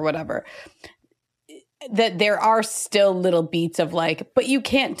Gun or whatever, that there are still little beats of like, but you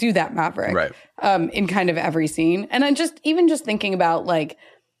can't do that, Maverick, right? In kind of every scene. And I just thinking about like,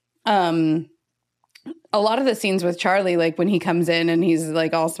 a lot of the scenes with Charlie, like when he comes in and he's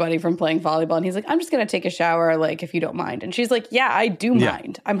like all sweaty from playing volleyball and he's like, I'm just going to take a shower, like, if you don't mind. And she's like, yeah, I do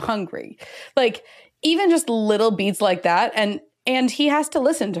mind. I'm hungry. Like, even just little beats like that. And he has to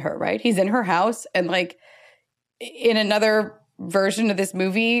listen to her, right? He's in her house. And like in another version of this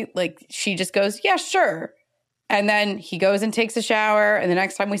movie, like she just goes, yeah, sure. And then he goes and takes a shower. And the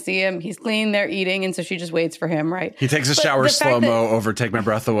next time we see him, he's clean, they're eating. And so she just waits for him, right? He takes a shower slow-mo over Take My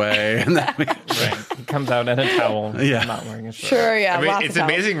Breath Away. And then right. He comes out in a towel. Yeah. Not wearing a shirt. Sure, yeah. I mean, it's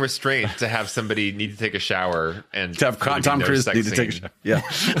amazing restraint to have somebody need to take a shower and to have Tom Cruise need to take a shower. Yeah.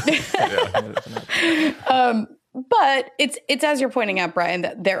 But it's as you're pointing out, Brian,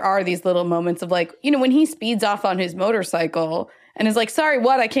 that there are these little moments of like, you know, when he speeds off on his motorcycle and is like, sorry,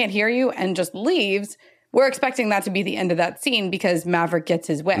 what? I can't hear you, and just leaves. We're expecting that to be the end of that scene because Maverick gets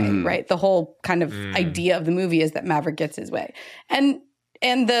his way, right? The whole kind of idea of the movie is that Maverick gets his way. And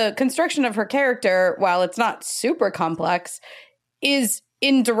the construction of her character, while it's not super complex, is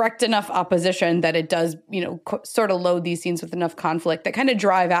in direct enough opposition that it does, you know, sort of load these scenes with enough conflict that kind of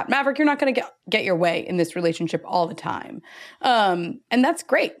drive at Maverick. You're not going to get your way in this relationship all the time. And that's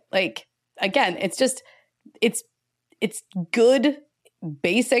great. Like, again, it's just, it's good,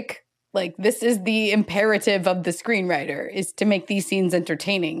 basic. Like, this is the imperative of the screenwriter, is to make these scenes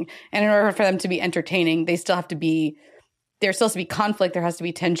entertaining. And in order for them to be entertaining, there still has to be conflict, there has to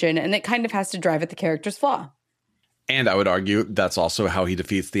be tension, and it kind of has to drive at the character's flaw. And I would argue that's also how he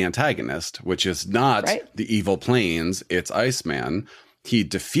defeats the antagonist, which is not the evil planes, it's Iceman. He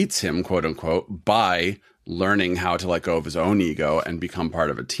defeats him, quote unquote, by learning how to let go of his own ego and become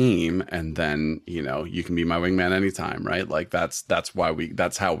part of a team. And then, you know, you can be my wingman anytime, right? Like that's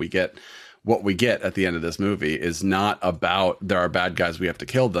how we get what we get at the end of this movie. Is not about there are bad guys, we have to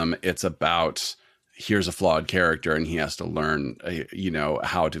kill them. It's about here's a flawed character and he has to learn, you know,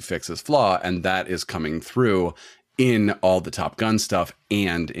 how to fix his flaw. And that is coming through in all the Top Gun stuff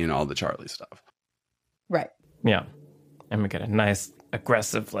and in all the Charlie stuff. Right. Yeah. And we get a nice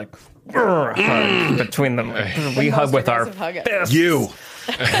aggressive like hug between them. We hug with our fists. You.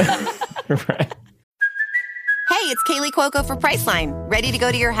 Right. Hey, it's Kaylee Cuoco for Priceline. Ready to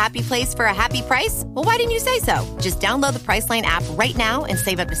go to your happy place for a happy price? Well, why didn't you say so? Just download the Priceline app right now and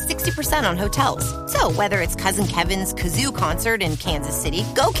save up to 60% on hotels. So whether it's Cousin Kevin's Kazoo Concert in Kansas City,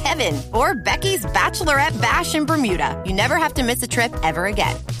 go Kevin, or Becky's Bachelorette Bash in Bermuda, you never have to miss a trip ever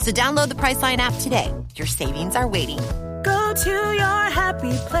again. So download the Priceline app today. Your savings are waiting. Go to your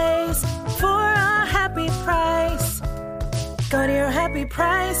happy place for a happy price. Go to your happy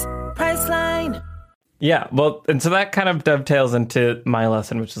price, Priceline. Yeah, well, and so that kind of dovetails into my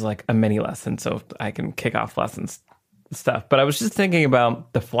lesson, which is like a mini lesson, so I can kick off lessons stuff. But I was just thinking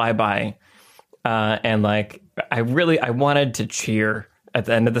about the flyby, and like I wanted to cheer at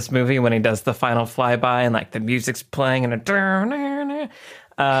the end of this movie when he does the final flyby, and like the music's playing and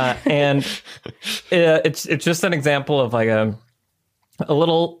and it's just an example of like a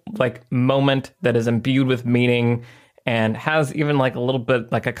little like moment that is imbued with meaning and has even like a little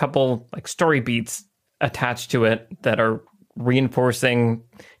bit like a couple like story beats attached to it that are reinforcing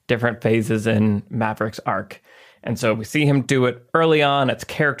different phases in Maverick's arc. And so we see him do it early on. It's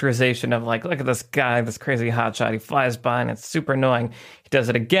characterization of like, look at this guy, this crazy hotshot. He flies by and it's super annoying. He does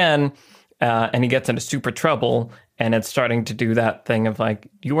it again and he gets into super trouble. And it's starting to do that thing of like,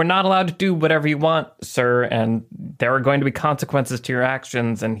 you are not allowed to do whatever you want, sir. And there are going to be consequences to your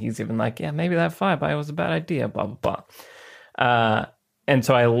actions. And he's even like, yeah, maybe that flyby was a bad idea, blah, blah, blah. And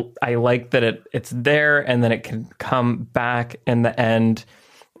so I like that it's there and then it can come back in the end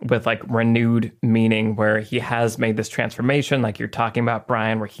with like renewed meaning where he has made this transformation, like you're talking about,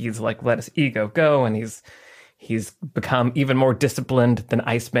 Brian, where he's like let his ego go and he's become even more disciplined than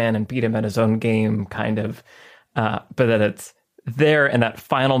Iceman and beat him at his own game, kind of. But that it's there in that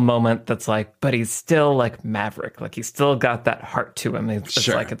final moment that's like, but he's still like Maverick, like he's still got that heart to him. It's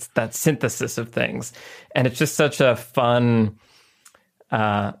like it's that synthesis of things, and it's just such a fun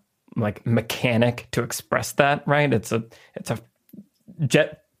like mechanic to express that, right? It's a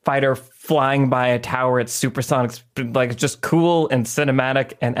jet fighter flying by a tower. It's supersonic, like it's just cool and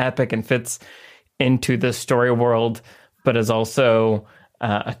cinematic and epic and fits into the story world, but is also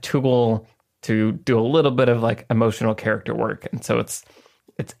a tool to do a little bit of like emotional character work. And so it's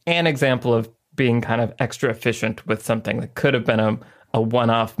an example of being kind of extra efficient with something that could have been a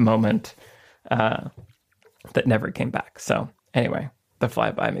one-off moment that never came back. So anyway, the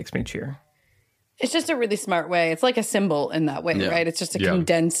flyby makes me cheer. It's just a really smart way. It's like a symbol in that way, right? It's just a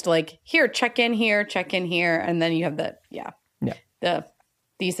condensed, like, here, check in here. And then you have the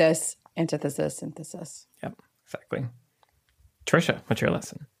thesis, antithesis, synthesis. Yep, exactly. Trisha, what's your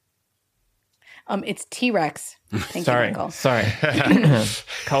lesson? It's T-Rex. Thank you, Michael. Sorry.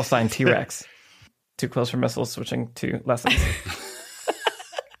 Call sign T-Rex. Too close for missiles, switching to lessons.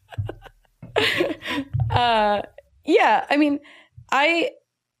 Yeah, I mean,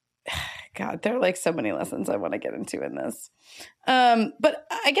 God, there are like so many lessons I want to get into in this. But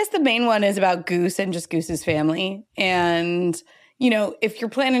I guess the main one is about Goose and just Goose's family. And, you know, if you're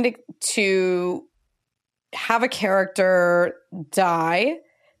planning to have a character die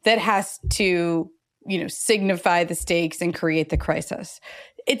that has to, you know, signify the stakes and create the crisis.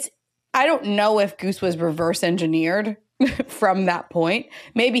 I don't know if Goose was reverse engineered from that point.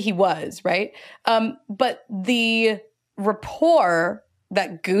 Maybe he was, right? But the rapport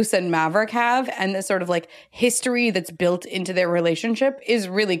that Goose and Maverick have and the sort of like history that's built into their relationship is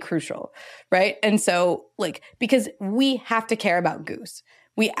really crucial, right? And so like, because we have to care about Goose.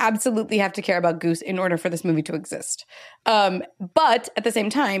 We absolutely have to care about Goose in order for this movie to exist. But at the same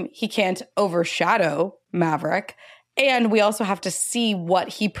time, he can't overshadow Maverick. And we also have to see what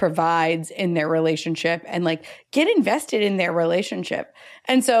he provides in their relationship and like get invested in their relationship.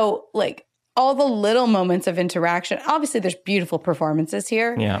 And so like all the little moments of interaction, obviously there's beautiful performances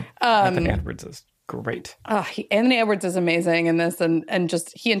here. Yeah. Anthony Edwards is great. Anthony Edwards is amazing in this. And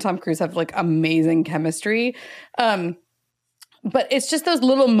just he and Tom Cruise have like amazing chemistry. But it's just those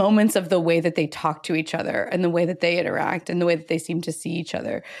little moments of the way that they talk to each other and the way that they interact and the way that they seem to see each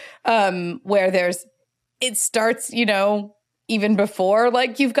other, where it starts, you know, even before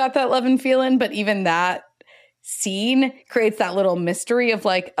like you've got that love and feeling, but even that scene creates that little mystery of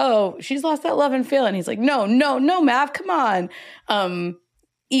like, oh, she's lost that love and feeling. He's like, no, Mav, come on.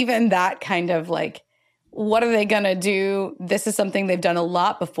 Even that kind of like, what are they going to do? This is something they've done a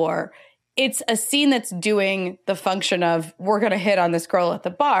lot before. It's a scene that's doing the function of we're going to hit on this girl at the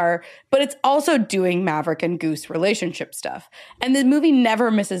bar, but it's also doing Maverick and Goose relationship stuff. And the movie never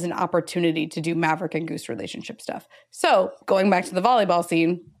misses an opportunity to do Maverick and Goose relationship stuff. So going back to the volleyball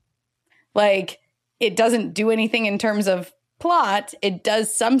scene, like it doesn't do anything in terms of plot. It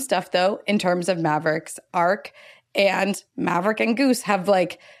does some stuff though, in terms of Maverick's arc. And Maverick and Goose have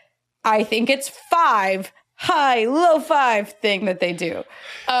like, I think it's 5 high, low 5 thing that they do.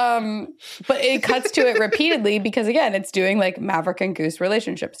 But it cuts to it repeatedly because again, it's doing like Maverick and Goose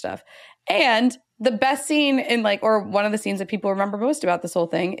relationship stuff. And the best scene in like, or one of the scenes that people remember most about this whole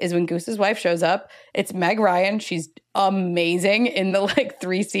thing is when Goose's wife shows up. It's Meg Ryan. She's amazing in the like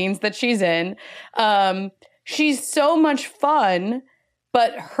 3 scenes that she's in. She's so much fun,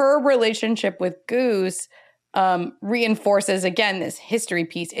 but her relationship with Goose reinforces again this history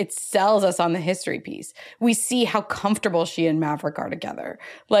piece. It sells us on the history piece. We see how comfortable she and Maverick are together,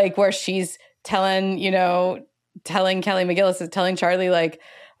 like where she's telling Kelly McGillis is telling Charlie like,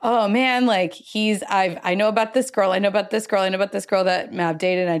 oh man, like I know about this girl, I know about this girl that Mav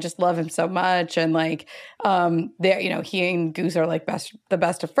dated, and I just love him so much. And like he and Goose are like the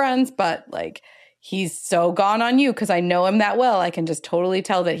best of friends, but like he's so gone on you because I know him that well. I can just totally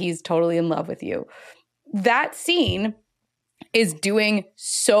tell that he's totally in love with you. That scene is doing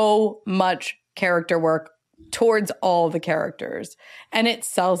so much character work towards all the characters. And it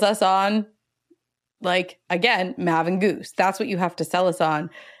sells us on, like, again, Mav and Goose. That's what you have to sell us on.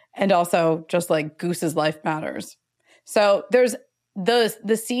 And also just like Goose's life matters. So there's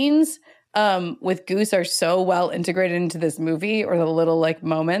the scenes with Goose are so well integrated into this movie, or the little like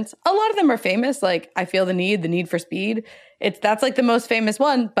moments. A lot of them are famous. Like I Feel the Need for Speed. That's like the most famous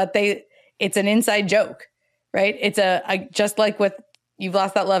one, but it's an inside joke, right? It's just like with You've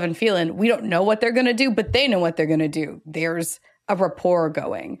Lost That Love and Feeling. We don't know what they're going to do, but they know what they're going to do. There's a rapport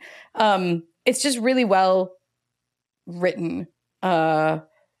going. It's just really well written.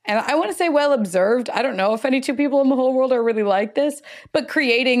 And I want to say well observed. I don't know if any 2 people in the whole world are really like this, but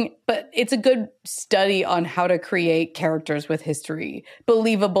it's a good study on how to create characters with history,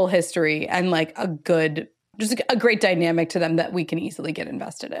 believable history, and like just a great dynamic to them that we can easily get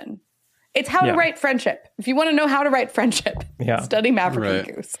invested in. It's how to write friendship. If you want to know how to write friendship, study Maverick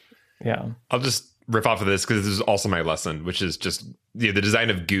and Goose. Yeah. I'll just riff off of this because this is also my lesson, which is just the design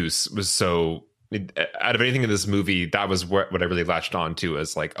of Goose was so, out of anything in this movie, that was what I really latched on to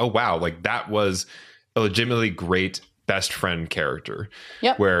as like, oh, wow, like that was a legitimately great best friend character.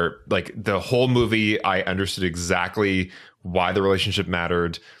 Yep. Where like the whole movie, I understood exactly why the relationship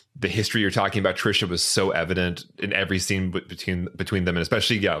mattered. The history you're talking about, Trisha, was so evident in every scene between them, and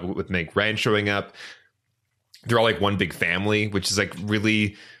especially with Meg Ryan showing up. They're all like one big family, which is like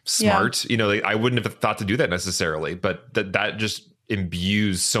really smart. Yeah. Like, I wouldn't have thought to do that necessarily, but that just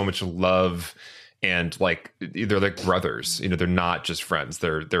imbues so much love, and like they're like brothers. They're not just friends;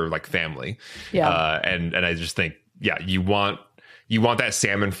 they're like family. Yeah. And I just think, you want you want that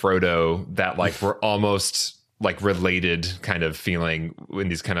Sam and Frodo, that like we're almost like related kind of feeling in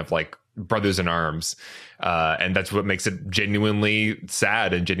these kind of like brothers in arms. And that's what makes it genuinely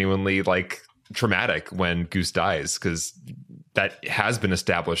sad and genuinely like traumatic when Goose dies, because that has been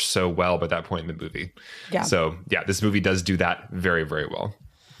established so well by that point in the movie. Yeah. So yeah, this movie does do that very, very well.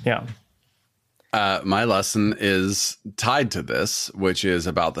 Yeah. My lesson is tied to this, which is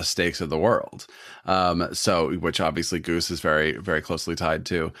about the stakes of the world. Which obviously Goose is very, very closely tied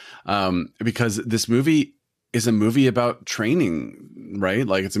to, because this movie is a movie about training, right?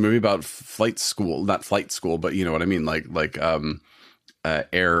 Like it's a movie about flight school, not flight school, but you know what I mean? Like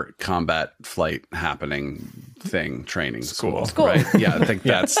air combat flight happening thing, training school. Right? Yeah, I think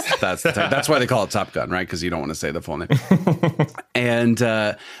that's why they call it Top Gun, right? Because you don't want to say the full name. And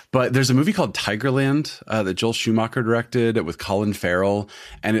but there's a movie called Tigerland that Joel Schumacher directed with Colin Farrell,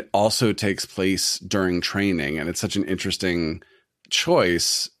 and it also takes place during training, and it's such an interesting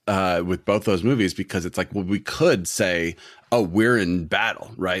choice with both those movies, because it's like, well, we could say, oh, we're in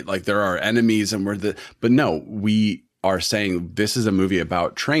battle, right? Like there are enemies and but no, we are saying this is a movie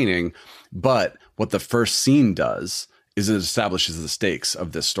about training. But what the first scene does is it establishes the stakes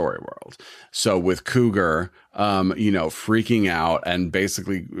of this story world. So with Cougar, freaking out and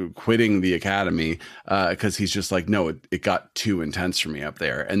basically quitting the academy because he's just like, no, it got too intense for me up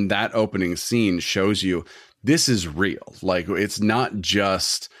there. And that opening scene shows you this is real. Like it's not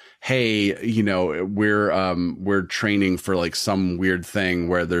just, hey, we're training for like some weird thing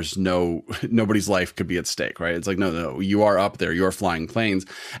where there's nobody's life could be at stake, right? It's like, no, you are up there, you're flying planes.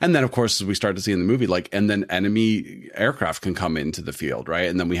 And then of course, as we start to see in the movie, like, and then enemy aircraft can come into the field, right?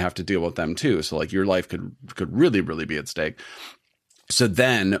 And then we have to deal with them too. So like your life could really, really be at stake. So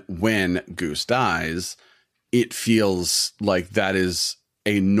then when Goose dies, it feels like that is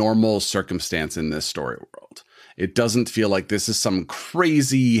a normal circumstance in this story world. It doesn't feel like this is some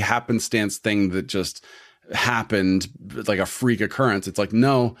crazy happenstance thing that just happened, like a freak occurrence. It's like,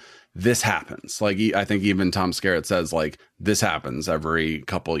 no, this happens. Like, I think even Tom Skerritt says, like, this happens every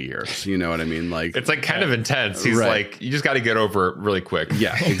couple years. You know what I mean? Like, it's like kind of intense. He's like, you just got to get over it really quick.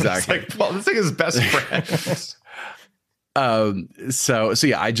 Yeah, exactly. It's like, well, this thing is best friend. So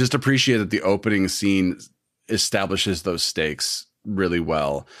yeah, I just appreciate that the opening scene establishes those stakes really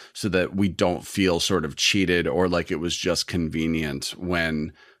well, so that we don't feel sort of cheated or like it was just convenient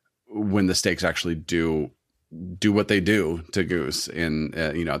when the stakes actually do what they do to Goose in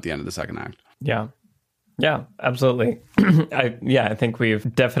at the end of the second act. Yeah, absolutely. I think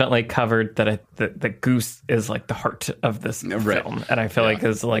we've definitely covered that Goose is like the heart of this film, and I feel like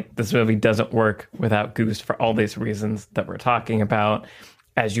this movie doesn't work without Goose for all these reasons that we're talking about.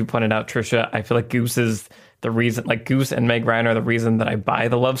 As you pointed out, Trisha, I feel like Goose is the reason, like Goose and Meg Ryan are the reason that I buy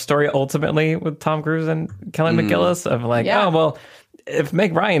the love story ultimately with Tom Cruise and Kelly McGillis of like, oh, well, if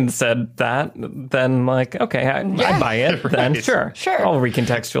Meg Ryan said that, then like, okay, I buy it. Then sure. I'll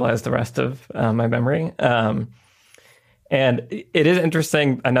recontextualize the rest of my memory. And it is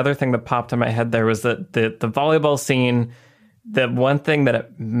interesting. Another thing that popped in my head there was that the volleyball scene, the one thing that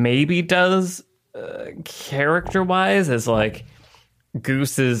it maybe does character-wise is like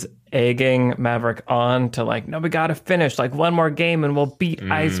Goose is egging Maverick on to like, no, we gotta finish like one more game and we'll beat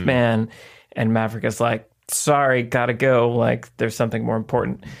Iceman. And Maverick is like, sorry, gotta go. Like there's something more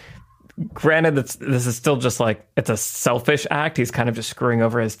important. Granted, this is still just like, it's a selfish act. He's kind of just screwing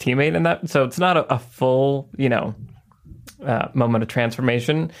over his teammate in that. So it's not a full, moment of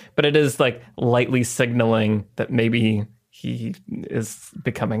transformation, but it is like lightly signaling that maybe he is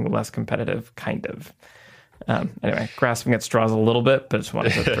becoming less competitive, kind of. Anyway, grasping at straws a little bit, but just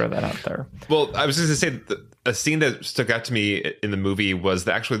wanted to throw that out there. Well, I was just going to say, a scene that stuck out to me in the movie was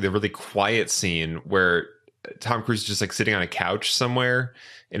actually the really quiet scene where Tom Cruise is just like sitting on a couch somewhere,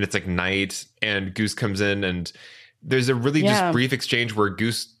 and it's like night, and Goose comes in, and there's a really just brief exchange where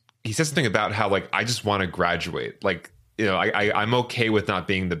Goose, he says something about how like, I just want to graduate. Like, I'm okay with not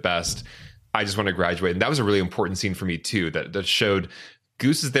being the best. I just want to graduate. And that was a really important scene for me too, that showed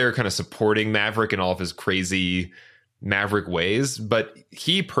Goose is there kind of supporting Maverick in all of his crazy Maverick ways, but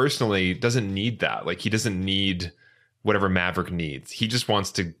he personally doesn't need that. Like, he doesn't need whatever Maverick needs. He just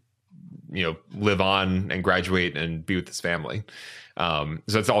wants to, live on and graduate and be with his family. So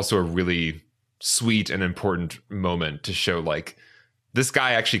it's also a really sweet and important moment to show like this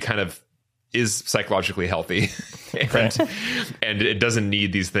guy actually kind of is psychologically healthy and it doesn't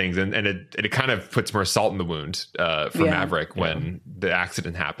need these things. And it kind of puts more salt in the wound for Maverick when the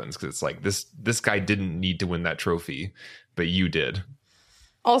accident happens. Cause it's like, this guy didn't need to win that trophy, but you did.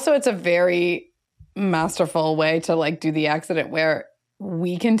 Also, it's a very masterful way to like do the accident where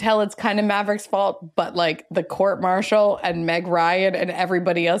we can tell it's kind of Maverick's fault, but like the court martial and Meg Ryan and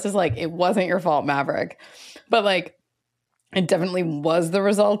everybody else is like, it wasn't your fault, Maverick. But like, it definitely was the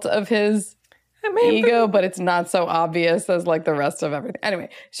result of his ego, but it's not so obvious as like the rest of everything. Anyway,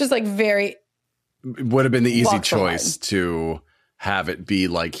 it's just like very... Would have been the easy choice to have it be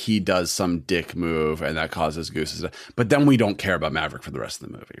like he does some dick move and that causes Goose's... But then we don't care about Maverick for the rest of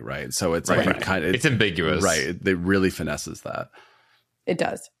the movie, right? So it's like it's ambiguous. Right. It really finesses that. It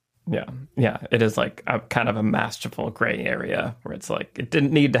does. Yeah. Yeah. It is like a kind of a masterful gray area where it's like, it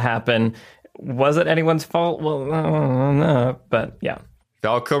didn't need to happen. Was it anyone's fault? Well, no. But yeah.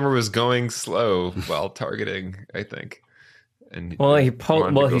 Val Kilmer was going slow while targeting, I think. And he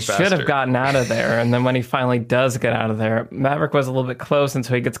should have gotten out of there. And then when he finally does get out of there, Maverick was a little bit close, and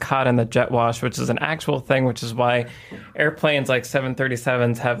so he gets caught in the jet wash, which is an actual thing, which is why airplanes like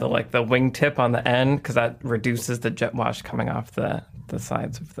 737s have the wing tip on the end, because that reduces the jet wash coming off the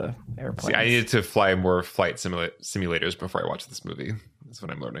sides of the airplane. See, I needed to fly more flight simulators before I watched this movie. That's what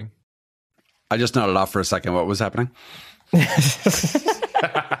I'm learning. I just nodded off for a second. What was happening?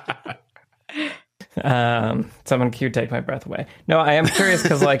 Someone cue take my breath away. No, I am curious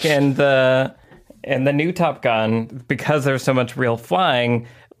because like in the new Top Gun, because there's so much real flying,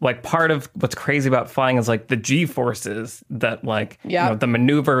 like part of what's crazy about flying is like the G-forces that like the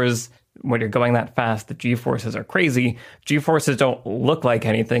maneuvers when you're going that fast, the G-forces are crazy. G-forces don't look like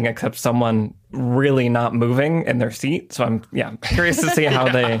anything except someone really not moving in their seat. So I'm curious to see how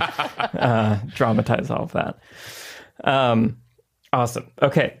they dramatize all of that. Awesome.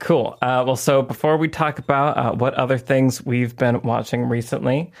 Okay, cool. Well, so before we talk about what other things we've been watching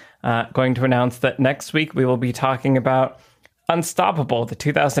recently, going to announce that next week we will be talking about Unstoppable, the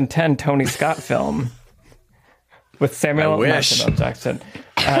 2010 Tony Scott film with Samuel L. Jackson,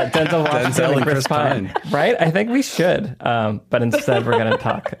 Denzel Washington, and Chris Pine. Right? I think we should, but instead we're going to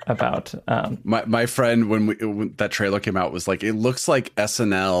talk about... My friend, when that trailer came out, was like, it looks like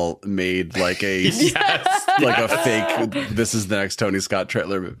SNL made like a like a fake, this is the next Tony Scott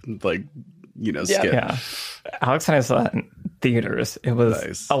trailer, like, skit. Yeah. Alex and I saw that in theaters. It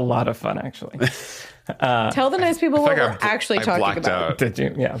was a lot of fun, actually. Tell the nice people what we're actually talking about. Out. Did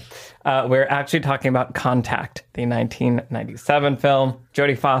you? Yeah. We're actually talking about Contact, the 1997 film.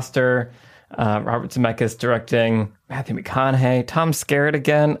 Jodie Foster, Robert Zemeckis directing, Matthew McConaughey, Tom Skerritt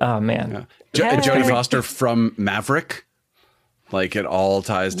again. Oh, man. Yeah. Jodie Foster from Maverick. Like, it all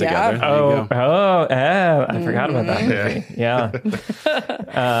ties together. I forgot about that movie. Yeah.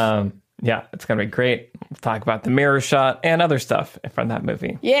 It's going to be great. We'll talk about the mirror shot and other stuff from that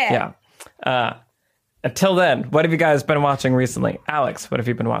movie. Yeah. Until then, what have you guys been watching recently? Alex, what have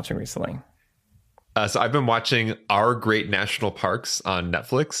you been watching recently? So I've been watching Our Great National Parks on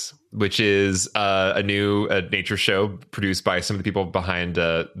Netflix, which is a new nature show produced by some of the people behind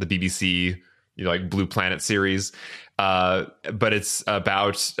the BBC, like Blue Planet series. But it's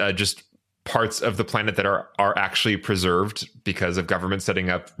about just parts of the planet that are actually preserved because of government setting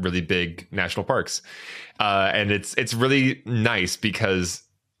up really big national parks. And it's really nice because,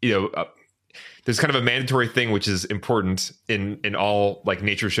 there's kind of a mandatory thing which is important in all like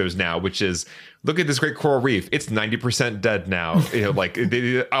nature shows now, which is look at this great coral reef. It's 90% dead now. Like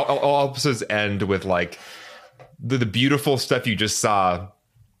all episodes end with like the beautiful stuff you just saw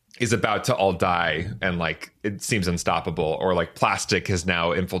is about to all die and like it seems unstoppable, or like plastic has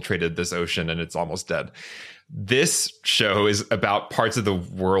now infiltrated this ocean and it's almost dead. This show is about parts of the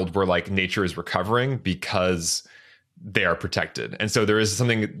world where like nature is recovering because they are protected. And so there is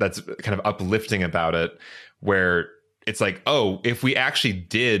something that's kind of uplifting about it, where it's like, oh, if we actually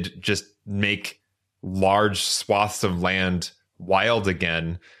did just make large swaths of land wild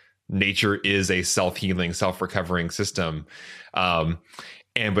again, nature is a self-healing, self-recovering system.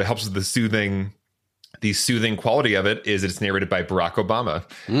 And what helps with the soothing quality of it is it's narrated by Barack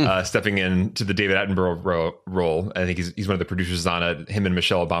Obama, stepping into the David Attenborough role. I think he's one of the producers on it. Him and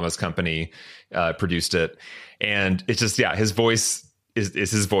Michelle Obama's company produced it. And it's just, his voice is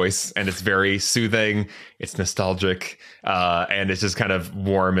his voice, and it's very soothing. It's nostalgic. And it's just kind of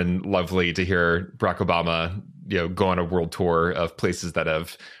warm and lovely to hear Barack Obama, go on a world tour of places that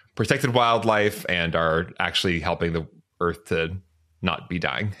have protected wildlife and are actually helping the earth to not be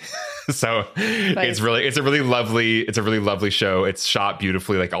dying. So nice. It's a really lovely show. It's shot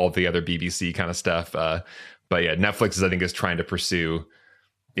beautifully, like all of the other BBC kind of stuff. But yeah, Netflix I think is trying to pursue,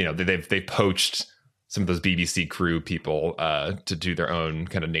 they've poached some of those BBC crew people to do their own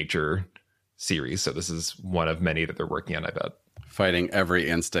kind of nature series. So this is one of many that they're working on, I bet. Fighting every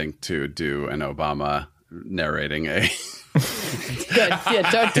instinct to do an Obama narrating a good. Yeah,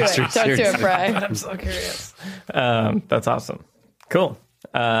 don't do it. Don't do it, Brian. I'm so curious. That's awesome. Cool.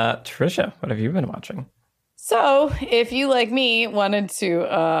 Trisha, what have you been watching? So, if you, like me, wanted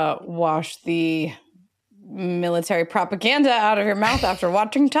to wash the military propaganda out of your mouth after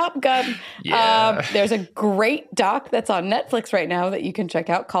watching Top Gun, there's a great doc that's on Netflix right now that you can check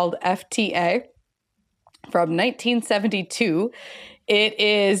out called FTA from 1972. It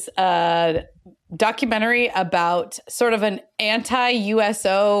is a documentary about sort of an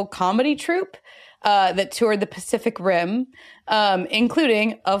anti-USO comedy troupe that toured the Pacific Rim,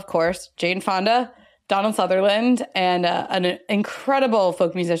 including, of course, Jane Fonda, Donald Sutherland, and an incredible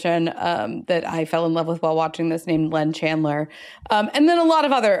folk musician that I fell in love with while watching this, named Len Chandler, and then a lot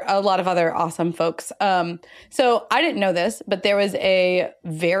of other awesome folks. So I didn't know this, but there was a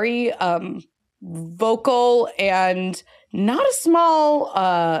very vocal and not a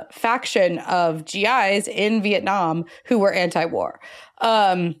small faction of GIs in Vietnam who were anti-war.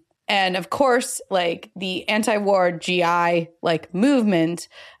 And of course, like the anti-war GI like movement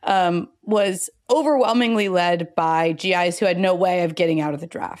was overwhelmingly led by GIs who had no way of getting out of the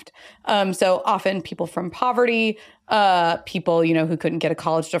draft. So often people from poverty, people, who couldn't get a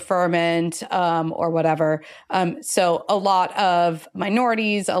college deferment or whatever. So a lot of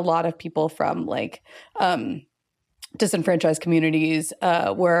minorities, a lot of people from like disenfranchised communities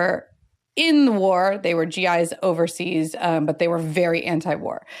were in the war. They were GIs overseas, but they were very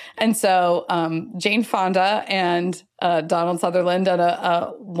anti-war. And so Jane Fonda and Donald Sutherland and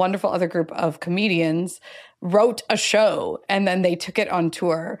a wonderful other group of comedians wrote a show, and then they took it on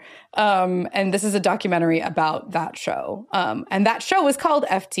tour. And this is a documentary about that show. And that show was called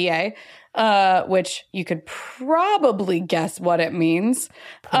FTA, which you could probably guess what it means.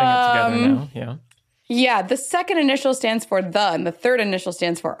 Putting it together now, yeah. Yeah, the second initial stands for the, and the third initial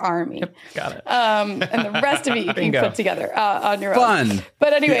stands for Army. Yep, got it. And the rest of it you can put together on your own. Fun.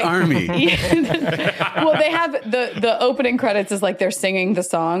 But anyway, the Army. Well, they have the opening credits is like they're singing the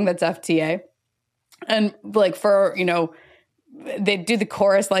song that's FTA, and like for they do the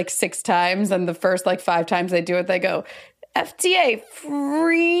chorus like 6 times, and the first like 5 times they do it, they go FTA,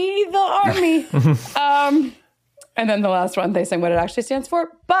 free the Army. And then the last one, they sing what it actually stands for.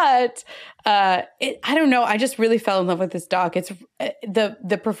 But I don't know. I just really fell in love with this doc. It's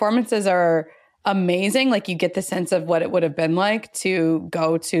the performances are amazing. Like you get the sense of what it would have been like to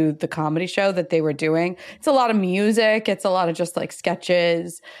go to the comedy show that they were doing. It's a lot of music. It's a lot of just like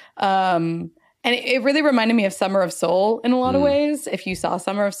sketches. And it really reminded me of Summer of Soul in a lot of ways. If you saw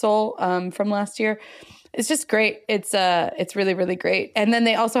Summer of Soul from last year, it's just great. It's really, really great. And then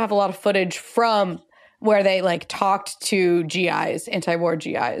they also have a lot of footage from where they like talked to GIs, anti-war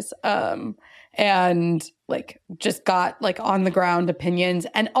GIs, and like just got like on the ground opinions.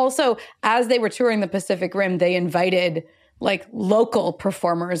 And also as they were touring the Pacific Rim, they invited like local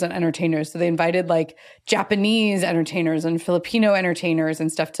performers and entertainers. So they invited like Japanese entertainers and Filipino entertainers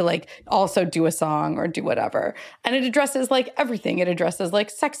and stuff to like also do a song or do whatever. And it addresses like everything. It addresses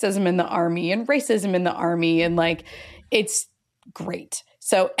like sexism in the Army and racism in the Army. And like, it's great.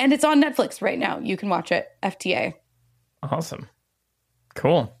 So, and it's on Netflix right now. You can watch it. FTA. Awesome.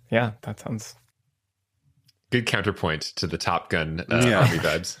 Cool. Yeah, that sounds good counterpoint to the Top Gun Army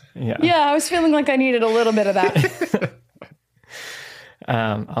vibes. Yeah, I was feeling like I needed a little bit of that.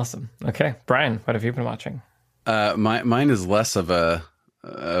 Awesome. Okay, Brian, what have you been watching? Mine is less of a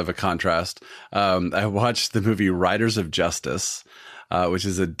contrast. I watched the movie Riders of Justice, which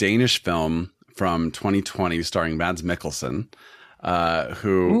is a Danish film from 2020 starring Mads Mikkelsen.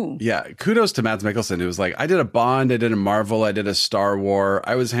 Kudos to Mads Mikkelsen. It was like, I did a Bond, I did a Marvel, I did a Star Wars,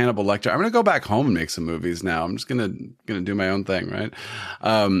 I was Hannibal Lecter. I'm going to go back home and make some movies now. I'm just going to do my own thing, right?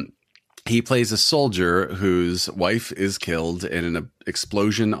 He plays a soldier whose wife is killed in an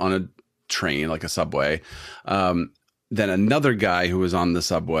explosion on a train, like a subway. Then another guy who was on the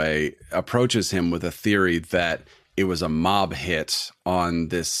subway approaches him with a theory that it was a mob hit on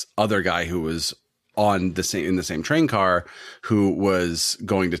this other guy who was in the same train car, who was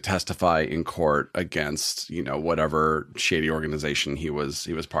going to testify in court against, whatever shady organization he was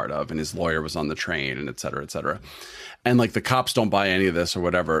part of, and his lawyer was on the train, and et cetera, et cetera. And like the cops don't buy any of this or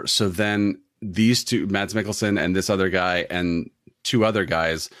whatever. So then these two, Mads Mikkelsen and this other guy and 2 other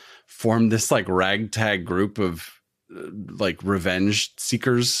guys, form this like ragtag group of like revenge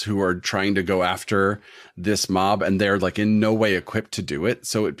seekers who are trying to go after this mob, and they're like in no way equipped to do it.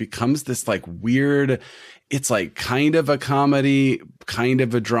 So it becomes this like weird, it's like kind of a comedy, kind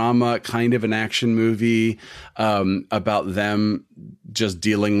of a drama, kind of an action movie about them just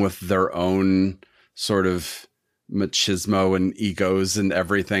dealing with their own sort of machismo and egos and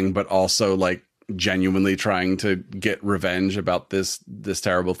everything, but also like genuinely trying to get revenge about this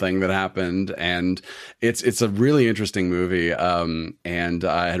terrible thing that happened. And it's a really interesting movie. And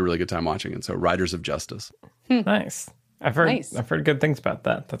I had a really good time watching it. So Riders of Justice. Nice. I've heard good things about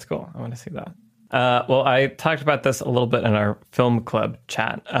that. That's cool. I want to see that. Well, I talked about this a little bit in our film club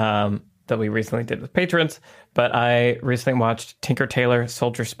chat that we recently did with patrons, but I recently watched Tinker Tailor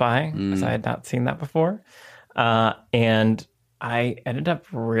Soldier Spy because I had not seen that before. And I ended up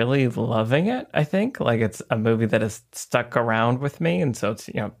really loving it, I think. Like, it's a movie that has stuck around with me. And so it's,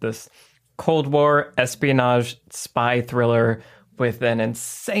 this Cold War espionage spy thriller with an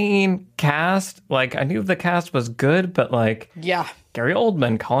insane cast. Like, I knew the cast was good, but yeah, Gary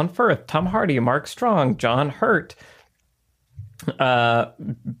Oldman, Colin Firth, Tom Hardy, Mark Strong, John Hurt,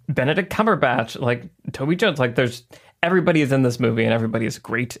 Benedict Cumberbatch, Toby Jones. There's everybody is in this movie and everybody is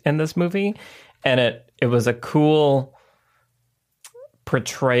great in this movie. And it was a cool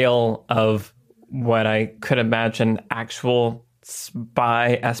portrayal of what I could imagine actual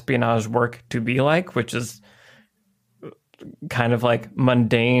spy espionage work to be like, which is kind of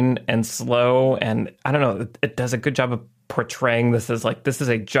mundane and slow. And I don't know, it does a good job of portraying this as this is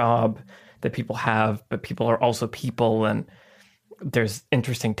a job that people have, but people are also people. And there's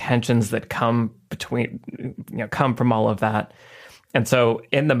interesting tensions that come from all of that. And so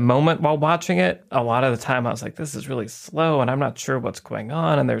in the moment while watching it, a lot of the time I was like, this is really slow and I'm not sure what's going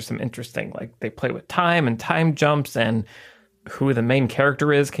on. And there's some interesting, they play with time and time jumps, and who the main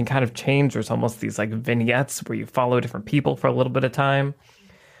character is can kind of change. There's almost these vignettes where you follow different people for a little bit of time.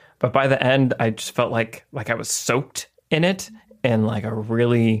 But by the end, I just felt like I was soaked in it in a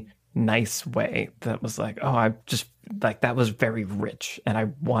really nice way that was I just that was very rich and I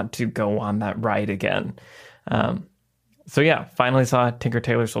want to go on that ride again. So yeah, finally saw Tinker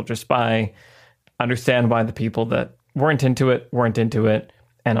Tailor Soldier Spy, understand why the people that weren't into it,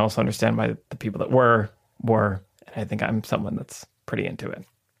 and also understand why the people that were. And I think I'm someone that's pretty into it.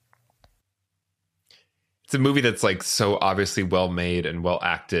 It's a movie that's so obviously well made and well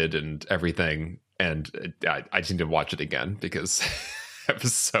acted and everything. And I just need to watch it again because it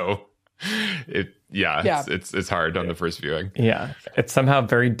was so... It's hard on the first viewing. Yeah, it's somehow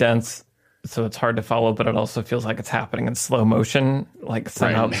very dense, so it's hard to follow, but it also feels like it's happening in slow motion,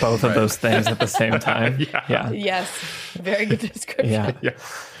 somehow both of those things at the same time. Yeah. Yes, very good description.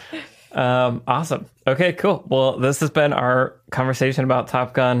 Yeah. Awesome. Okay, cool. Well, this has been our conversation about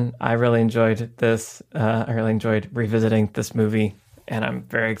Top Gun. I really enjoyed this. I really enjoyed revisiting this movie, and I'm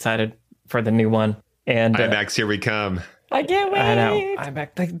very excited for the new one. And IMAX, here we come. I can't wait. I know.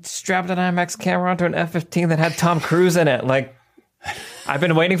 IMAX, they strapped an IMAX camera onto an F-15 that had Tom Cruise in it. I've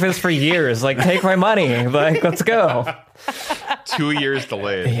been waiting for this for years. Take my money. Let's go. 2 years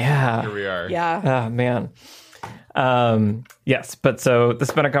delayed. Yeah. Here we are. Yeah. Oh, man. Yes. But so this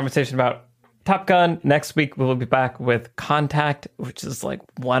has been a conversation about Top Gun. Next week, we will be back with Contact, which is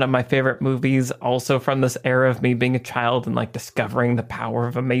one of my favorite movies, also from this era of me being a child and discovering the power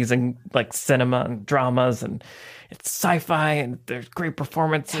of amazing cinema and dramas, and it's sci-fi and there's great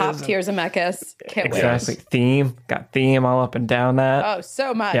performances. Top tier Zemeckis. Can't wait. Exactly. Got theme all up and down that. Oh,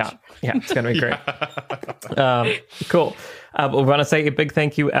 so much. Yeah, it's going to be great. Cool. But we want to say a big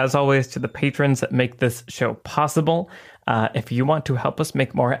thank you, as always, to the patrons that make this show possible. If you want to help us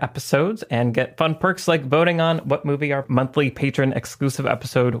make more episodes and get fun perks like voting on what movie our monthly patron exclusive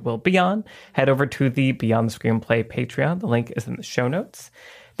episode will be on, head over to the Beyond the Screenplay Patreon. The link is in the show notes.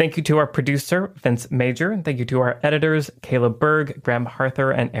 Thank you to our producer, Vince Major, and thank you to our editors, Caleb Berg, Graham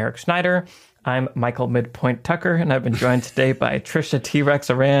Harther, and Eric Schneider. I'm Michael Midpoint Tucker, and I've been joined today by Trisha T-Rex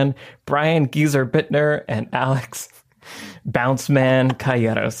Aran, Brian Geezer Bittner, and Alex Bounceman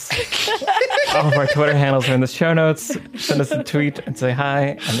Calleros. All of our Twitter handles are in the show notes. Send us a tweet and say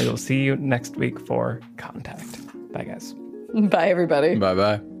hi, and we will see you next week for Contact. Bye, guys. Bye, everybody.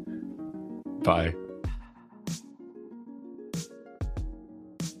 Bye-bye. Bye.